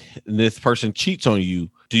this person cheats on you.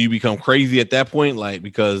 Do you become crazy at that point? Like,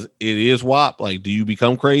 because it is WAP, like, do you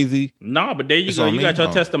become crazy? No, but there you go. You got your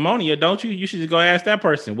testimonial, don't you? You should just go ask that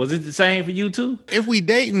person. Was it the same for you too? If we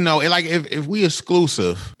dating, no, like if we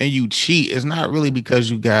exclusive and you cheat, it's not really because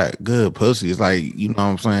you got good pussy. It's like, you know what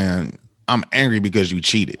I'm saying? I'm angry because you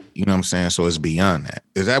cheated. You know what I'm saying? So it's beyond that.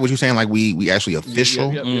 Is that what you're saying? Like we actually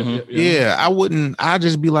official? Yeah, I wouldn't. I'd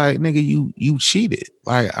just be like, nigga, you cheated.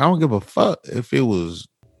 Like, I don't give a fuck if it was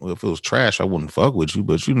trash, I wouldn't fuck with you.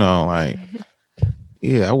 But I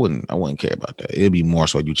wouldn't care about that. It'd be more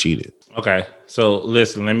so you cheated. Okay, so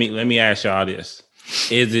listen, let me ask y'all this: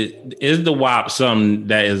 is the WAP something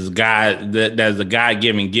that is that's a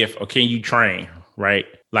God-given gift, or can you train? Right?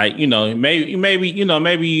 Like, maybe you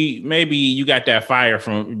got that fire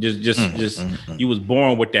from just you was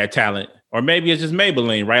born with that talent. Or maybe it's just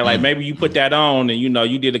Maybelline, right? Like maybe you put that on and you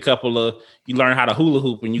did you learn how to hula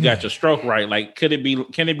hoop and you got your stroke right. Like, can it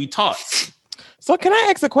be taught? So can I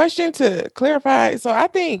ask a question to clarify? So I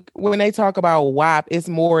think when they talk about WAP, it's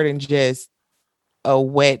more than just a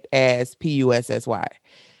wet ass PUSSY.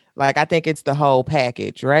 Like, I think it's the whole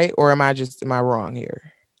package, right? Or am I wrong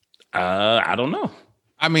here? I don't know.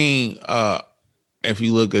 I mean, if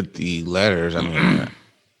you look at the letters, I mean,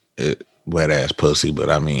 wet ass pussy, but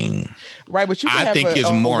I mean, right? But I think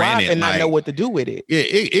it's more in it, and not know what to do with it. Yeah,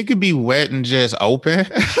 it could be wet and just open.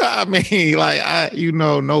 I mean, like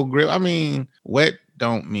no grip. I mean, wet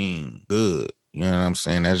don't mean good. You know what I'm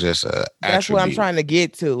saying? That's just that's what I'm trying to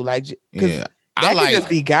get to. Like, because that could just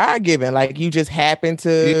be God given. Like, you just happen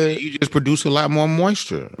to you just produce a lot more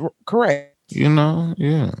moisture. Correct.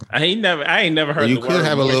 Yeah. I ain't never heard. You could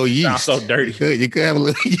have a little yeast. So dirty. You could have a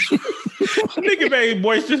little yeast. Nigga made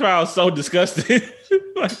moisture sound so disgusting.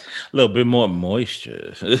 Like, a little bit more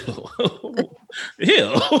moisture. Ew.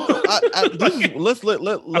 I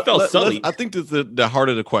felt sully. I think this is the heart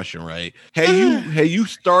of the question, right? Have you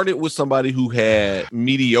started with somebody who had a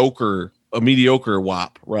mediocre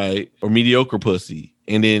WAP, right? Or mediocre pussy,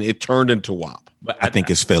 and then it turned into WAP? But I think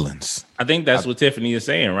it's feelings. I think that's what Tiffany is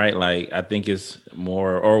saying, right? Like, I think it's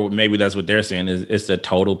more, or maybe that's what they're saying, is it's the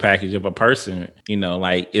total package of a person.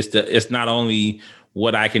 Like, it's not only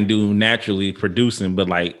what I can do naturally producing, but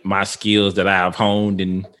like my skills that I have honed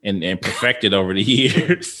and perfected over the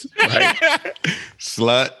years. Right?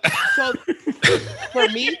 Slut. So for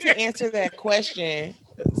me to answer that question,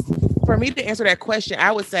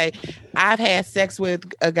 I would say I've had sex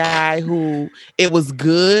with a guy who it was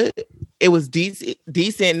good. It was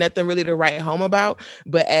decent, nothing really to write home about.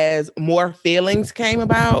 But as more feelings came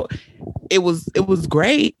about, it was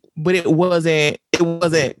great, but it wasn't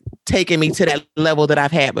taking me to that level that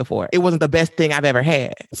I've had before. It wasn't the best thing I've ever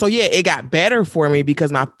had. So yeah, it got better for me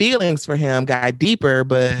because my feelings for him got deeper,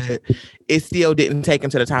 but it still didn't take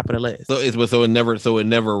him to the top of the list. So it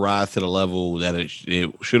never rise to the level that it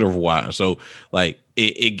should have watched. So like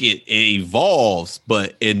it evolves,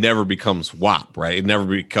 but it never becomes WAP, right? It never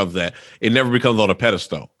becomes that. It never becomes on a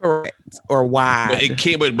pedestal. Correct. Or wide. But it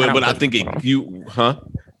can't. But I think I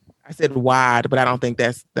said wide, but I don't think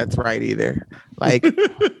that's right either. Like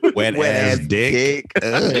wet ass dick.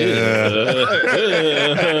 No,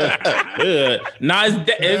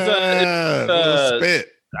 it's spit.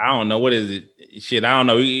 I don't know, what is it? shit, I don't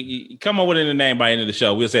know. You come up with a name by the end of the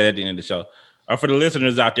show. We'll say that at the end of the show. Or for the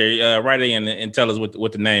listeners out there, write in and tell us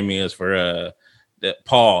what the name is for the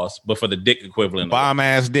pause, but for the dick equivalent. Bomb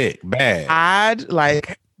ass dick. Bad. Odd,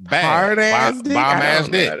 like Bad. hard ass dick. Bomb ass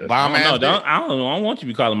dick. Bomb ass dick. I don't want you to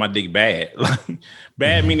be calling my dick bad.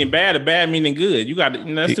 Bad meaning bad or bad meaning good. You got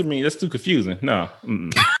that's too mean. That's too confusing. No.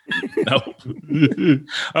 No.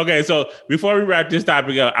 Okay, so before we wrap this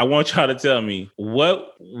topic up, I want y'all to tell me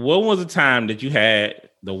what was the time that you had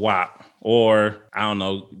the WAP or I don't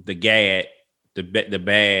know, the GAD, the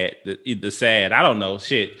bad, the sad, I don't know,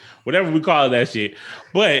 shit, whatever we call that shit.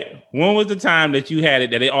 But when was the time that you had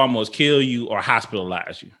it that it almost killed you or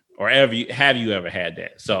hospitalized you? Or have you ever had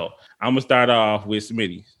that? So I'm gonna start off with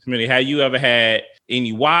Smitty. Smitty, have you ever had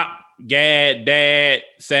any WAP, GAD, dad,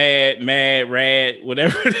 sad, mad, rad,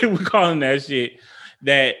 whatever they were calling that shit,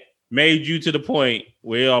 that made you to the point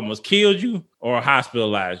where it almost killed you or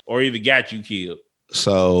hospitalized or either got you killed?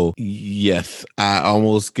 So yes, I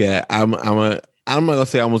almost got. I'm not gonna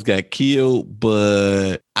say I almost got killed,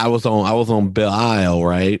 but I was on Belle Isle,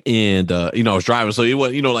 right? And I was driving, so it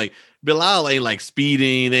was like Belle Isle ain't like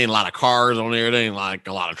speeding, there ain't a lot of cars on there, there ain't like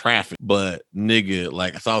a lot of traffic. But nigga,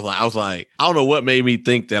 like so I was like, I don't know what made me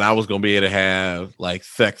think that I was gonna be able to have like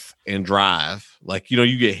sex and drive. Like,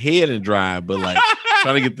 you get head and drive, but like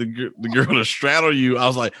trying to get the girl to straddle you, I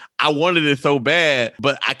was like, I wanted it so bad,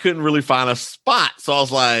 but I couldn't really find a spot. So I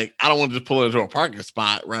was like, I don't want to just pull into a parking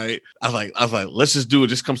spot, right? I was like, let's just do it.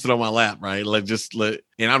 Just come sit on my lap, right?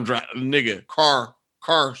 And I'm driving, nigga,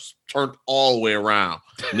 cars turned all the way around.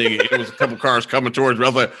 Nigga, it was a couple cars coming towards me. I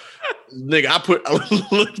was like,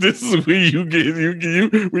 nigga, look, this is when you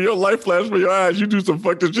when your light flash from your eyes, you do some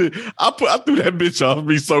fucked up shit. I threw that bitch off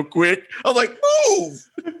me so quick. I was like, move.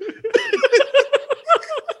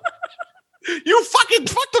 You fucking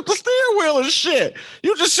fucked up the steering wheel and shit.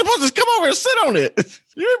 You just supposed to come over and sit on it.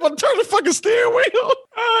 You ain't about to turn the fucking steering wheel.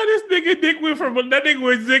 Oh, this nigga dick went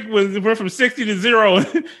from 60 to 0.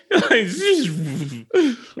 That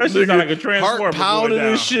shit sound like a transformer. Heart pounding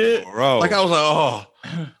and shit. Bro. Like I was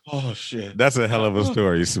like, oh shit. That's a hell of a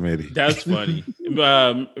story, Smitty. That's funny.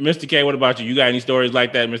 Mr. K, what about you? You got any stories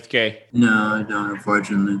like that, Mr. K? No, I don't,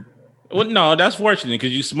 unfortunately. Well, no, that's fortunate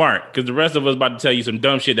because you're smart. Because the rest of us about to tell you some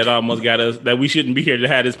dumb shit that almost got us that we shouldn't be here to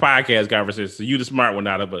have this podcast conversation. So you the smart one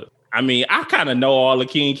out of it. I mean, I kind of know all the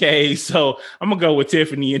King K's, so I'm gonna go with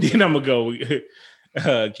Tiffany, and then I'm gonna go with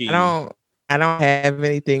King. I don't have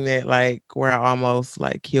anything that like where I almost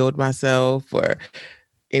like killed myself or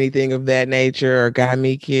anything of that nature or got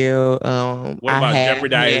me killed. What about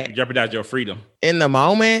jeopardize your freedom in the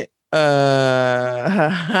moment? Throw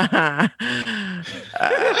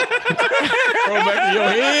back in your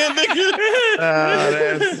head, nigga. Oh,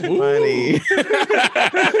 that's funny.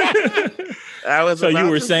 I was so you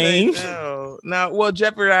were saying no. Well,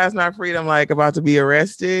 jeopardize my freedom, like about to be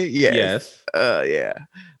arrested. Yes. Yeah.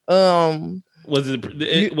 Was it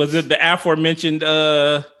the aforementioned?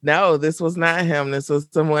 No, this was not him. This was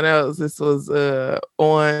someone else. This was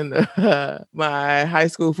on my high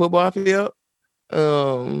school football field.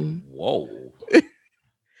 Whoa.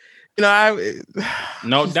 No,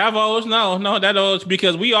 divulge, no, divulge,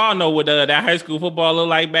 because we all know what that high school football looked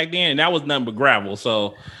like back then, and that was nothing but gravel.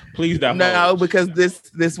 So please divulge. No, because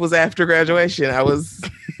this was after graduation. I was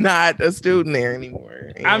not a student there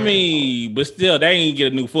anymore. I mean, but still, they didn't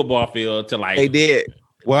get a new football field till like they did.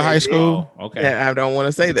 What high school? Oh, okay, I don't want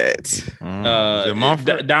to say that.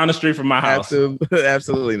 Down the street from my house.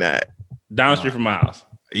 Absolutely not. Down the street from my house.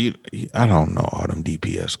 I don't know all them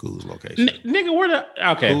DPS schools locations. Nigga, where the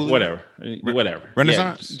okay, whatever.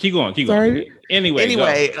 Renaissance. Yeah, keep going. Sorry.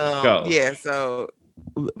 Anyway, go. Yeah. So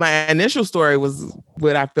my initial story was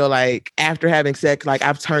what I feel like after having sex, like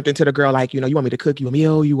I've turned into the girl, like, you want me to cook you a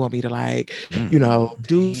meal, you want me to like,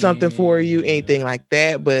 do something for you, anything like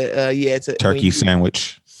that. But it's a turkey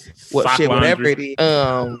sandwich. Whatever it is.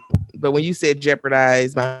 But when you said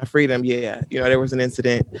jeopardize my freedom, there was an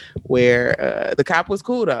incident where the cop was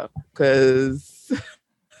cool though, because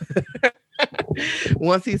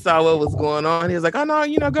once he saw what was going on, he was like, "Oh no,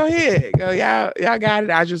 go ahead, go, y'all got it."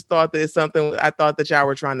 I just thought that something. I thought that y'all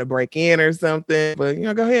were trying to break in or something, but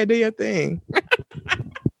go ahead, do your thing.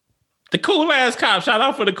 The cool ass cop. Shout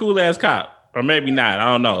out for the cool ass cop. Or maybe not. I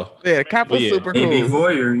don't know. Yeah, the cop was super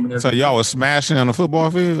cool. So y'all was smashing on the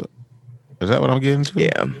football field? Is that what I'm getting to?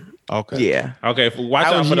 Yeah. Okay. Yeah. Okay. Watch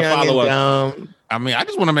out for the follow-up. I mean, I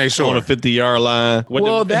just want to make sure. On the 50-yard line.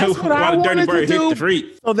 That's what I wanted to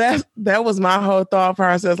do. So that was my whole thought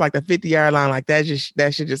process, like the 50-yard line, like that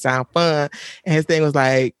should just sound fun. And his thing was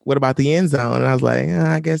like, what about the end zone? And I was like,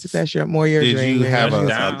 I guess if that's your dream. Did you have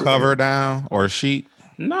a cover down or a sheet?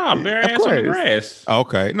 Nah, bare Of ass on the course. grass.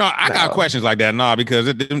 Okay. No, I got No. questions like that. Nah,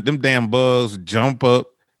 because them damn bugs jump up.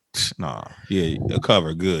 Nah, yeah, a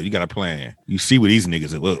cover good. You got a plan. You see what these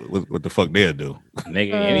niggas what the fuck they'll do.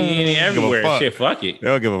 Nigga, any everywhere. fuck. Shit, fuck it. They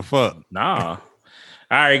don't give a fuck. Nah.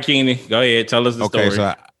 All right, Keeney, go ahead. Tell us the Okay, story.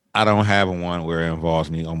 so I don't have one where it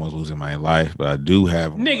involves me almost losing my life, but I do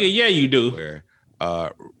have one Nigga, yeah, you do. where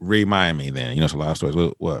remind me then. You know, it's a lot of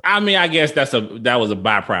stories. What? I mean, I guess that was a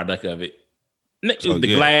byproduct of it. So, the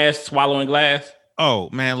yeah. glass, swallowing glass. Oh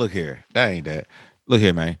man, look here. That ain't that. Look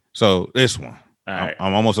here, man. So this one. All right.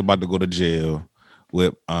 I'm almost about to go to jail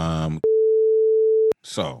with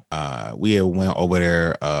So we had went over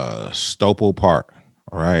there, Stopel Park,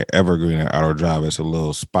 all right, Evergreen and Outer Drive. It's a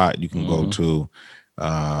little spot you can go to.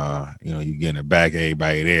 You know, you get in the back,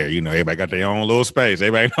 everybody there. You know, everybody got their own little space.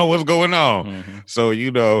 Everybody know what's going on. So you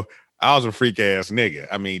know, I was a freak ass nigga.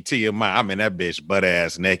 I mean, TMI, I'm in that bitch butt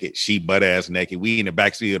ass naked. She butt ass naked. We in the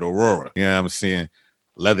backseat of the Aurora. You know what I'm saying?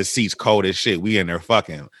 Leather seats cold as shit. We in there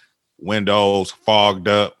fucking windows fogged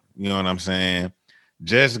up. You know what I'm saying?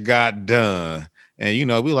 Just got done. And you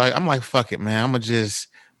know, I'm like, fuck it, man. I'm gonna just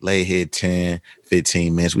lay here 10,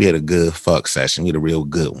 15 minutes. We had a good fuck session. We had a real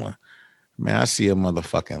good one. Man, I see a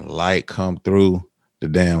motherfucking light come through the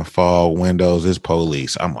damn fog windows. It's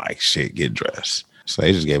police. I'm like, shit, get dressed. So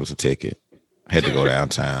they just gave us a ticket. Had to go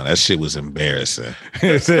downtown. That shit was embarrassing.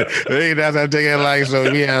 That's how taking like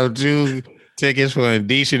so. We have 2 tickets for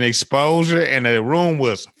indecent exposure, and the room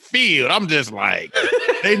was filled. I'm just like,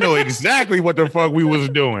 they know exactly what the fuck we was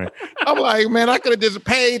doing. I'm like, man, I could have just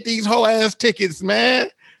paid these whole ass tickets, man.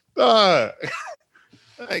 Like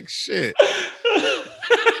shit.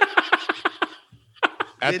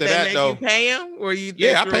 After Did they that, make though, you pay him? Or you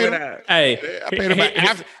Yeah, I threw paid it him. out? Hey, I paid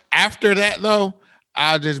him. After that, though,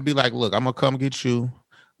 I'll just be like, look, I'm gonna come get you.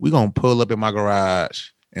 We gonna pull up in my garage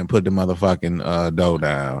and put the motherfucking dough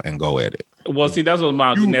down and go at it. well, see, that's what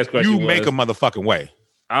my next question You was. make a motherfucking way.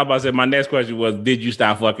 I was about to say my next question was, did you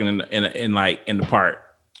stop fucking in the park?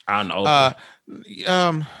 I don't know. I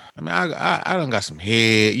mean, I done got some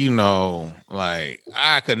head. You know, like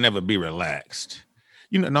I could never be relaxed.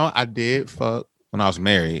 You know, no, I did fuck when I was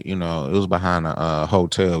married. You know, it was behind a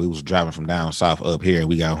hotel. We was driving from down south up here, and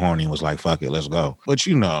we got horny and was like, "Fuck it, let's go." But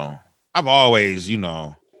you know, I've always, you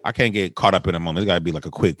know, I can't get caught up in a moment. It's got to be like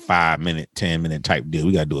a quick 5-minute, 10-minute type deal.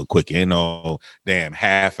 We got to do it quick. Ain't no damn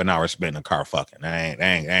half an hour spent in the car fucking. That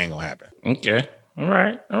ain't gonna happen. Okay. All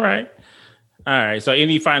right. So,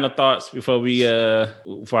 any final thoughts before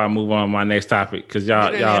I move on to my next topic? Because You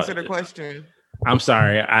y'all didn't answer the question. I'm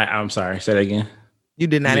sorry. I'm sorry. Say that again. You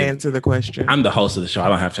did not Yeah. answer the question. I'm the host of the show. I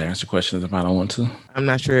don't have to answer questions if I don't want to. I'm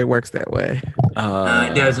not sure it works that way.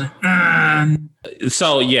 It doesn't.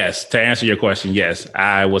 So yes, to answer your question, yes,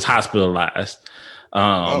 I was hospitalized.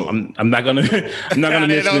 I'm not gonna mention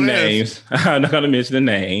the names. I'm not gonna mention the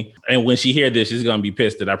name. And when she hear this, she's gonna be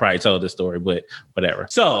pissed that I probably told this story, but whatever.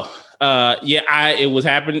 So it was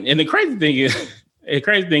happening. And the crazy thing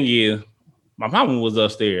is, my mama was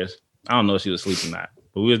upstairs. I don't know if she was asleep or not,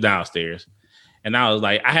 but we was downstairs. And I was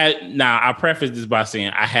like, I preface this by saying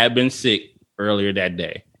I had been sick earlier that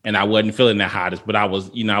day and I wasn't feeling that hottest, but I was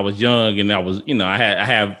young and I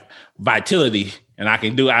have vitality and I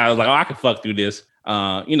was like, oh, I can fuck through this.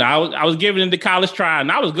 I was giving it the college try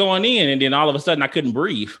and I was going in and then all of a sudden I couldn't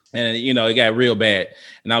breathe and, it got real bad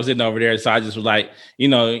and I was sitting over there. So I just was like,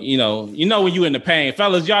 when you in the pain,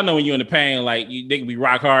 fellas, y'all know when you're in the pain, like they can be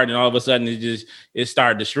rock hard and all of a sudden it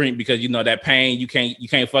started to shrink because, that pain, you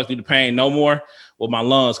can't fuck through the pain no more. Well, my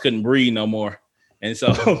lungs couldn't breathe no more. And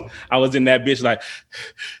so I was in that bitch like,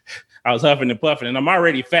 I was huffing and puffing and I'm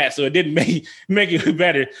already fat. So it didn't make it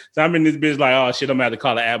better. So I'm in this bitch like, oh shit, I'm going to have to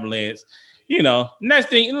call an ambulance. Next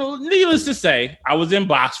thing, needless to say, I was in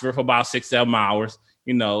Boxford for about 6-7 hours,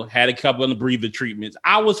 had a couple of breather treatments.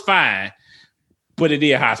 I was fine, but it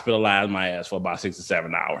did hospitalize my ass for about 6 to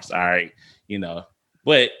 7 hours. All right.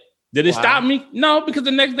 But did it stop me? No, because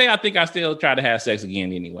the next day I think I still tried to have sex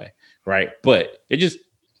again anyway. Right. But it just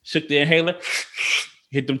shook the inhaler,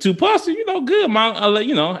 hit them 2 puffs, good.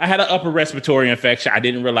 I had an upper respiratory infection. I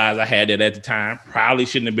didn't realize I had it at the time. Probably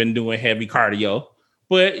shouldn't have been doing heavy cardio.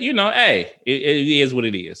 But, hey, it is what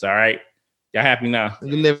it is. All right. Y'all happy now?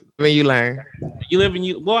 You live and you learn.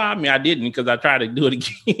 Well, I mean, I didn't because I tried to do it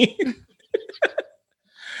again.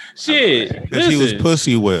 Shit. Because he was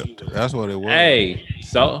pussy whipped. That's what it was. Hey,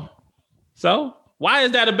 so why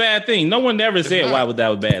is that a bad thing? No one ever said why was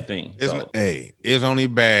that a bad thing. It's only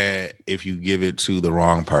bad if you give it to the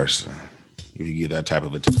wrong person. If you give that type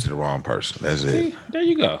of attention to the wrong person. That's it. There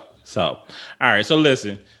you go. So, all right. So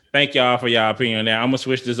listen. Thank y'all for y'all opinion there. I'm gonna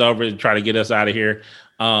switch this over and try to get us out of here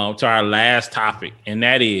to our last topic, and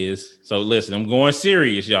that is, so listen, I'm going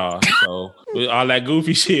serious, y'all. So with all that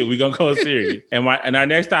goofy shit, we're gonna go serious. And our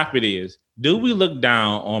next topic is, do we look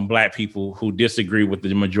down on Black people who disagree with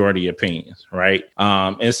the majority opinions, right?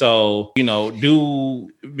 And so, for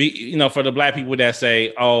the Black people that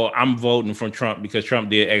say, oh, I'm voting for Trump because Trump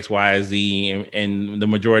did X, Y, Z, and the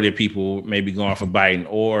majority of people may be going for Biden,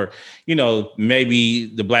 or, maybe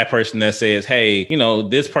the Black person that says, hey,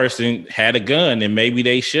 this person had a gun and maybe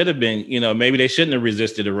they should have been, maybe they shouldn't have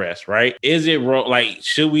resisted arrest, right? Is it wrong? Like,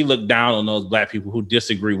 should we look down on those Black people who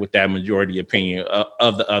disagree with that majority opinion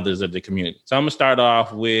of the others of the community? So I'm gonna start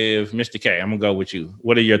off with Mr. K. I'm gonna go with you.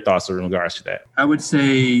 What are your thoughts in regards to that? I would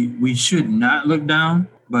say we should not look down,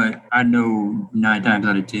 but I know 9 times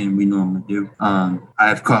out of 10 we normally do.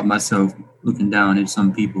 I've caught myself looking down at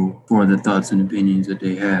some people for the thoughts and opinions that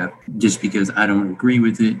they have, just because I don't agree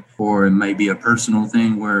with it, or it might be a personal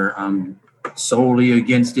thing where I'm solely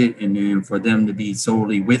against it, and then for them to be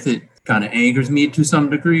solely with it kind of angers me to some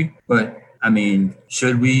degree. But I mean,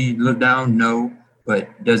 should we look down? No.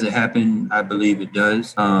 But does it happen? I believe it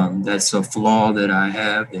does. That's a flaw that I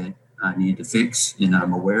have that I need to fix, and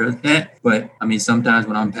I'm aware of that. But I mean, sometimes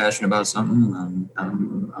when I'm passionate about something,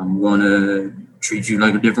 I'm going to treat you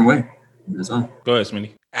like a different way. That's all. Go ahead,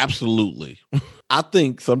 Smitty. Absolutely. I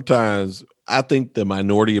think the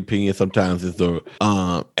minority opinion sometimes is the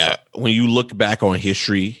when you look back on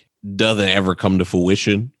history, doesn't ever come to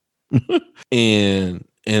fruition. and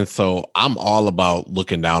so I'm all about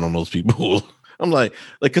looking down on those people. I'm like,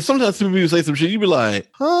 cause sometimes people say some shit, you be like,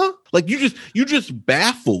 huh? Like you just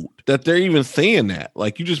baffled that they're even saying that.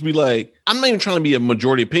 Like you just be like, I'm not even trying to be a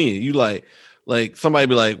majority opinion. You like somebody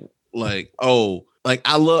be like, oh, like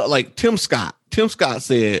I love like Tim Scott. Tim Scott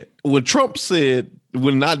said when Trump said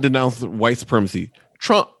would not denounce white supremacy.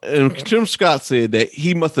 Tim Scott said that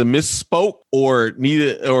he must have misspoke or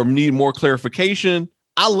need more clarification.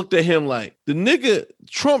 I looked at him like, the nigga,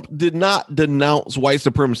 Trump did not denounce white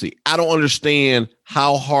supremacy. I don't understand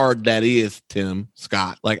how hard that is, Tim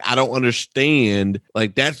Scott. Like, I don't understand.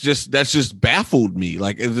 Like, that's just baffled me.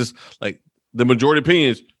 Like, it's just like the majority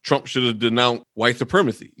opinion is Trump should have denounced white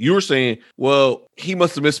supremacy. You were saying, well, he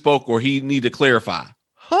must have misspoke or he need to clarify.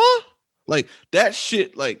 Huh? Like, that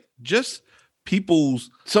shit, like, just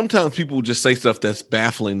sometimes people just say stuff that's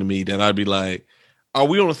baffling to me that I'd be like, are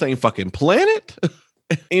we on the same fucking planet?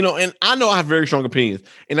 And I know I have very strong opinions,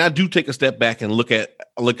 and I do take a step back and look at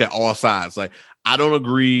all sides. Like, I don't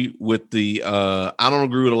agree with a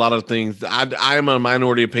lot of things. I am a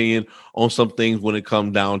minority opinion on some things when it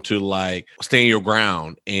comes down to like staying your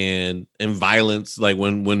ground and violence. Like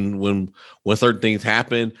when certain things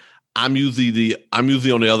happen, I'm usually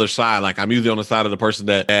on the other side. Like I'm usually on the side of the person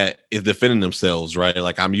that is defending themselves, right?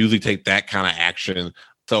 Like I'm usually take that kind of action.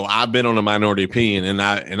 So I've been on a minority opinion, and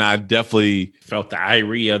I definitely felt the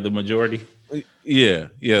irony of the majority. Yeah.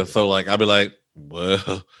 So like I'll be like,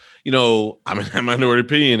 well, I'm in a minority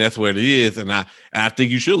opinion. That's what it is, and I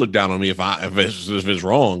think you should look down on me if it's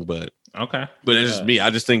wrong. But okay, but it's just me. I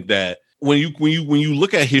just think that when you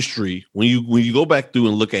look at history, when you go back through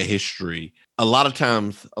and look at history, a lot of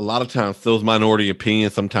times those minority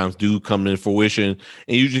opinions sometimes do come into fruition,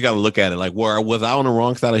 and you just got to look at it like, where was I on the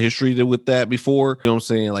wrong side of history with that before? You know what I'm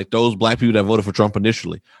saying? Like those black people that voted for Trump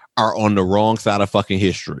initially are on the wrong side of fucking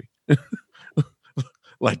history.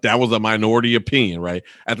 Like that was a minority opinion, right?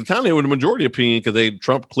 At the time, they were the majority opinion because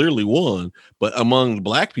Trump clearly won. But among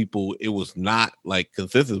black people, it was not like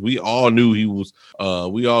consensus. We all knew he was.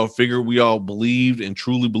 We all believed and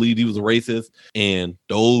truly believed he was a racist. And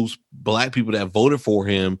those black people that voted for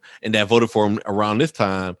him and that voted for him around this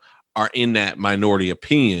time are in that minority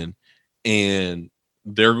opinion, and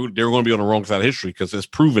they're going to be on the wrong side of history because it's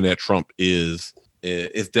proven that Trump is.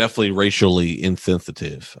 It's definitely racially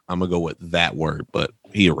insensitive. I'm gonna go with that word, but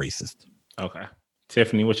he a racist. Okay,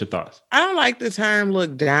 Tiffany, what's your thoughts? I don't like the term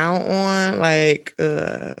 "look down on." Like,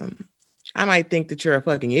 I might think that you're a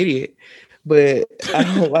fucking idiot, but I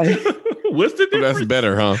don't like. What's the difference? That's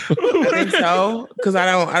better, huh? I think so, because I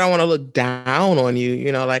don't want to look down on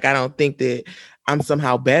you. Like I don't think that I'm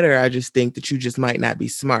somehow better. I just think that you just might not be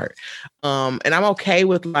smart. And I'm okay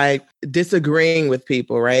with like disagreeing with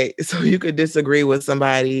people, right? So you could disagree with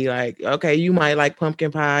somebody like, okay, you might like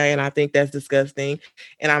pumpkin pie and I think that's disgusting.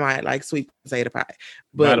 And I might like sweet potato pie.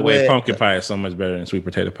 But by the way, pumpkin pie is so much better than sweet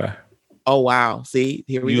potato pie. Oh, wow. See,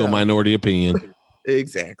 here we go. You a minority opinion.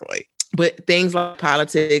 Exactly. But things like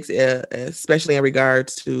politics, especially in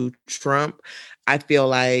regards to Trump, I feel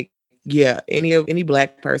like yeah, any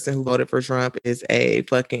black person who voted for Trump is a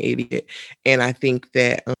fucking idiot. And I think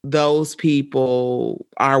that those people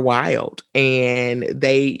are wild, and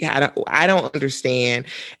I don't understand.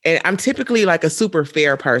 And I'm typically like a super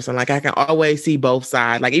fair person. Like I can always see both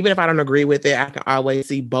sides. Like even if I don't agree with it, I can always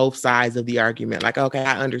see both sides of the argument. Like, okay,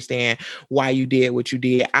 I understand why you did what you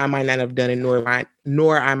did. I might not have done it,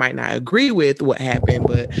 nor I might not agree with what happened.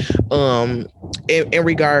 But in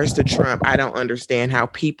regards to Trump, I don't understand how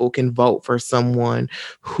people can vote for someone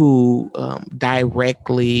who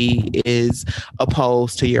directly is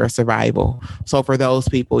opposed to your survival. So for those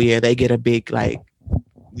people, yeah, they get a big like,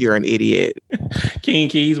 you're an idiot. King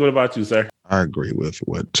Keys, what about you, sir? I agree with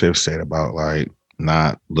what Tiff said about like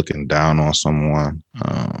not looking down on someone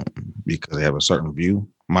because they have a certain view.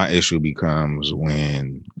 My issue becomes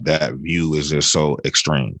when that view is just so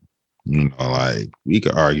extreme. You know, like we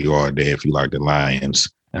could argue all day if you like the Lions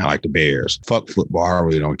and I like the Bears. Fuck football, I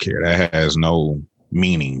really don't care. That has no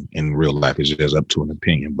meaning in real life. It's just up to an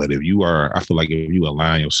opinion. But if you are, I feel like if you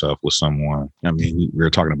align yourself with someone, I mean, we're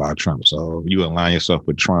talking about Trump. So if you align yourself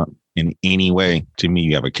with Trump in any way, to me,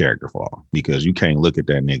 you have a character flaw because you can't look at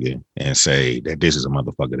that nigga and say that this is a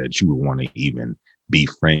motherfucker that you would want to even be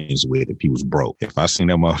friends with if he was broke. If I seen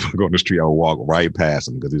that motherfucker on the street, I would walk right past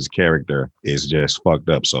him because his character is just fucked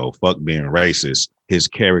up. So fuck being racist. His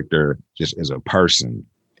character just as a person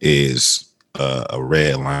is a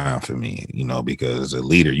red line for me, you know, because as a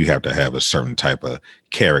leader, you have to have a certain type of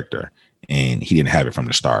character. And he didn't have it from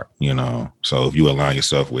the start, you know. So if you align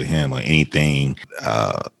yourself with him or anything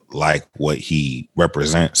like what he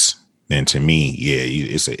represents, then to me,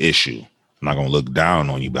 yeah, it's an issue. I'm not gonna look down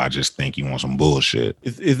on you, but I just think you want some bullshit.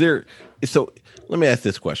 Is there? So let me ask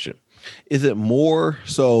this question: is it more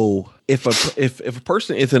so if a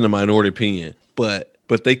person is in a minority opinion, but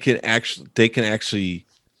they can actually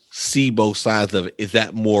see both sides of it? Is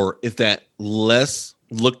that less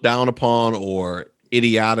looked down upon or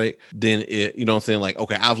idiotic than it? You know what I'm saying? Like,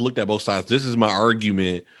 okay, I've looked at both sides. This is my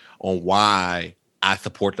argument on why I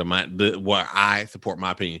support why I support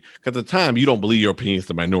my opinion. Because at the time, you don't believe your opinion is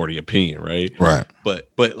the minority opinion, right? Right.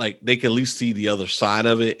 But like they can at least see the other side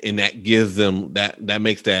of it, and that gives them that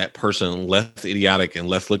makes that person less idiotic and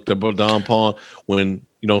less looked down upon. When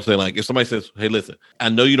you know what I'm saying, like if somebody says, "Hey, listen, I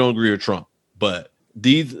know you don't agree with Trump, but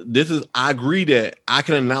I agree that I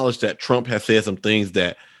can acknowledge that Trump has said some things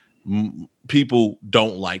that people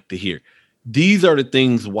don't like to hear. These are the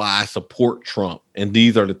things why I support Trump, and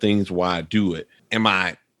these are the things why I do it." In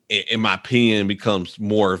my opinion, becomes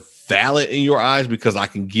more valid in your eyes because I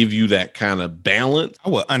can give you that kind of balance. I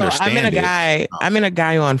would understand. I met a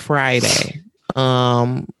guy on Friday,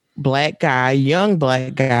 young black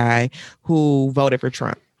guy who voted for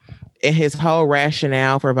Trump. And his whole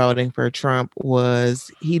rationale for voting for Trump was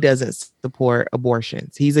he doesn't support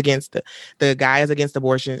abortions. He's against the guy is against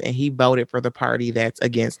abortions, and he voted for the party that's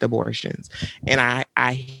against abortions. And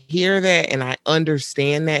I hear that and I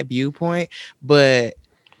understand that viewpoint, but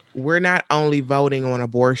we're not only voting on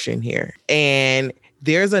abortion here. And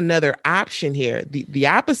there's another option here. The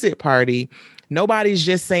opposite party, nobody's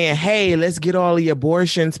just saying, hey, let's get all the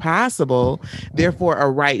abortions possible. Therefore, a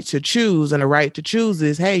right to choose. And a right to choose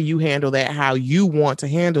is, hey, you handle that how you want to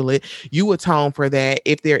handle it. You atone for that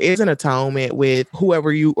if there is an atonement with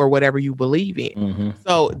whoever you or whatever you believe in. Mm-hmm.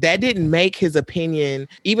 So that didn't make his opinion,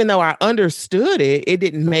 even though I understood it, it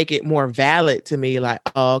didn't make it more valid to me. Like,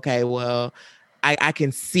 oh, okay, well, I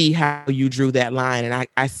can see how you drew that line, and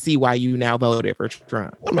I see why you now voted for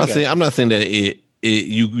Trump. I'm not saying that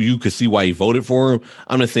you could see why he voted for him.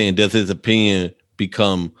 I'm just saying, does his opinion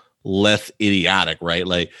become less idiotic, right?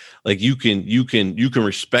 Like you can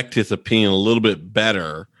respect his opinion a little bit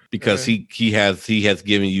better because he has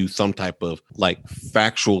given you some type of like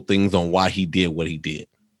factual things on why he did what he did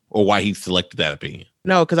or why he selected that opinion.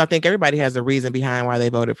 No, because I think everybody has a reason behind why they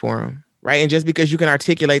voted for him, right? And just because you can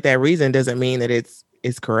articulate that reason doesn't mean that it's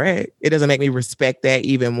correct. It doesn't make me respect that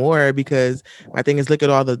even more, because my thing is, look at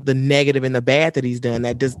all the negative and the bad that he's done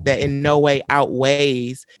that in no way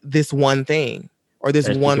outweighs this one thing or this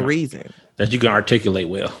one reason that you can articulate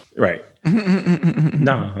well. Right.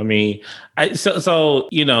 No, I mean, so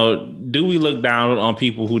you know, do we look down on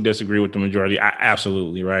people who disagree with the majority?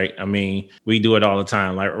 Absolutely. Right. I mean, we do it all the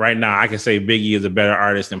time. Like right now, I can say Biggie is a better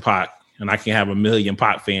artist than Pac, and I can have 1 million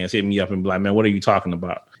Pac fans hit me up and be like, man, what are you talking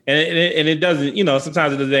about? And it doesn't, you know,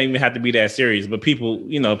 sometimes it doesn't even have to be that serious, but people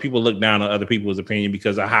look down on other people's opinion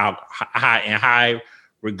because of how high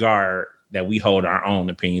regard that we hold our own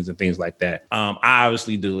opinions and things like that. I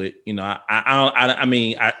obviously do it. You know,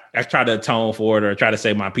 I try to atone for it or try to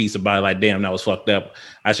say my piece about it. Like, damn, that was fucked up.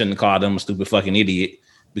 I shouldn't have called them a stupid fucking idiot.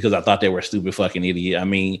 because I thought they were a stupid fucking idiot. I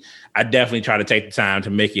mean, I definitely try to take the time to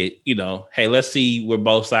make it, hey, let's see where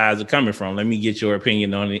both sides are coming from. Let me get your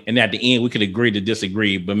opinion on it. And at the end, we could agree to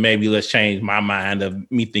disagree, but maybe let's change my mind of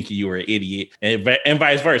me thinking you were an idiot and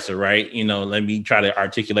vice versa, right? Let me try to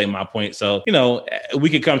articulate my point. So, we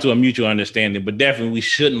could come to a mutual understanding, but definitely we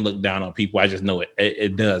shouldn't look down on people. I just know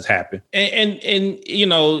it does happen. And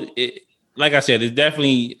like I said, it's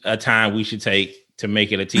definitely a time we should take to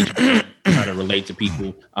make it a teachable, try to relate to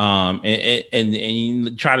people,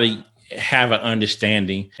 and try to have an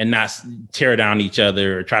understanding and not tear down each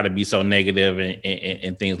other or try to be so negative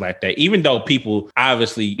and things like that. Even though people,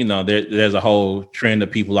 obviously, there's a whole trend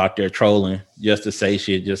of people out there trolling just to say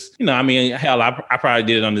shit. Just, hell, I probably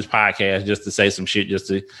did it on this podcast just to say some shit, just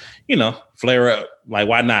to, flare up. Like,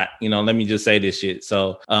 why not? Let me just say this shit.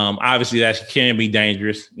 So obviously that can be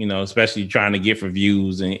dangerous, especially trying to get for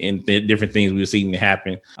views and different things we've seen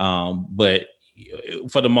happen. But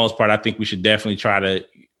for the most part, I think we should definitely try to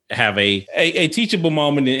have a teachable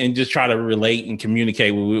moment and just try to relate and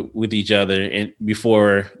communicate with each other, and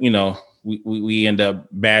before we end up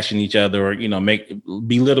bashing each other or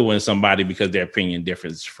belittling somebody because their opinion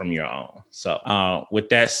differs from your own. So with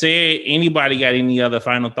that said, anybody got any other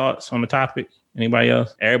final thoughts on the topic? Anybody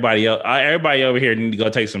else? Everybody over here need to go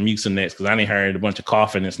take some Mucinex because I done heard a bunch of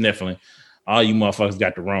coughing and sniffling. All you motherfuckers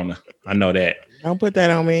got the Rona. I know that. Don't put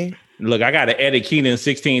that on me. Look, I got to edit Keenan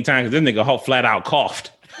 16 times because this nigga whole flat out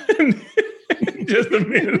coughed. Just a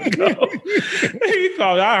minute ago. He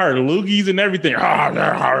called. I heard loogies and everything.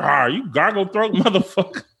 You gargle throat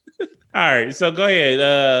motherfucker. All right, so go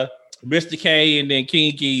ahead, Mr. K, and then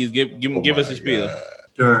King Keys. Give us a spiel. God.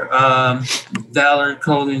 Sure. Valor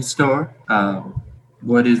Clothing Store.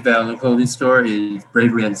 What is Valor Clothing Store? Is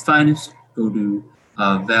bravery at its finest. Go to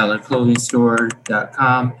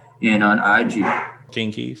valorclothingstore.com and on IG.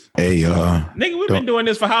 King Keys. Hey, nigga, we've been doing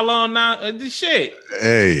this for how long now? This shit.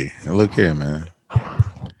 Hey, look here, man.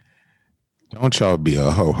 Don't y'all be a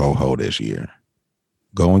ho this year.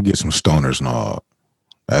 Go and get some Stoner's Nog.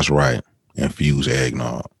 That's right. Infused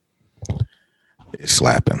eggnog. It's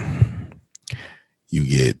slapping. You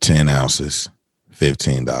get 10 ounces,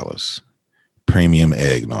 $15. Premium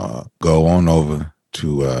eggnog. Go on over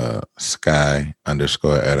to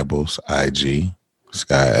Sky_Edibles IG,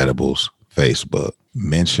 Sky Edibles Facebook.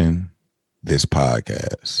 Mention this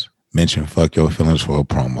podcast. Mention Fuck Your Feelings for a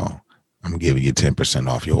promo. I'm giving you 10%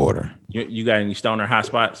 off your order. You got any Stoner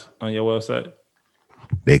hotspots on your website?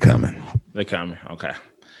 They coming. Okay.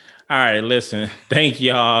 All right, listen. Thank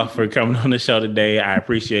y'all for coming on the show today. I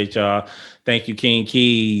appreciate y'all. Thank you, King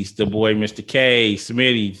Keys, the boy, Mr. K,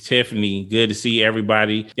 Smitty, Tiffany. Good to see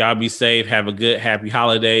everybody. Y'all be safe. Have a good, happy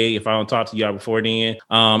holiday. If I don't talk to y'all before then,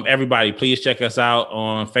 everybody, please check us out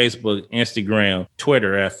on Facebook, Instagram,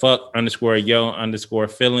 Twitter at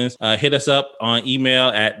fuck_yo_feelings. Hit us up on email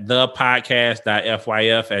at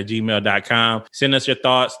thepodcast.fyf@gmail.com. Send us your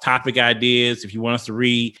thoughts, topic ideas. If you want us to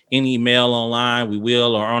read any email online, we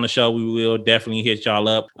will, or on the show, we will definitely hit y'all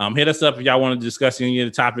up. Hit us up if y'all want to discuss any of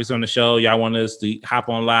the topics on the show. Y'all want us to hop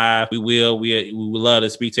on live, we will. We would love to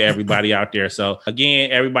speak to everybody out there. So again,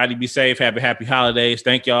 everybody be safe. Have a happy holidays.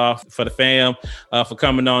 Thank y'all for the fam for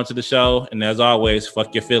coming on to the show. And as always,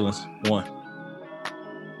 fuck your feelings. One.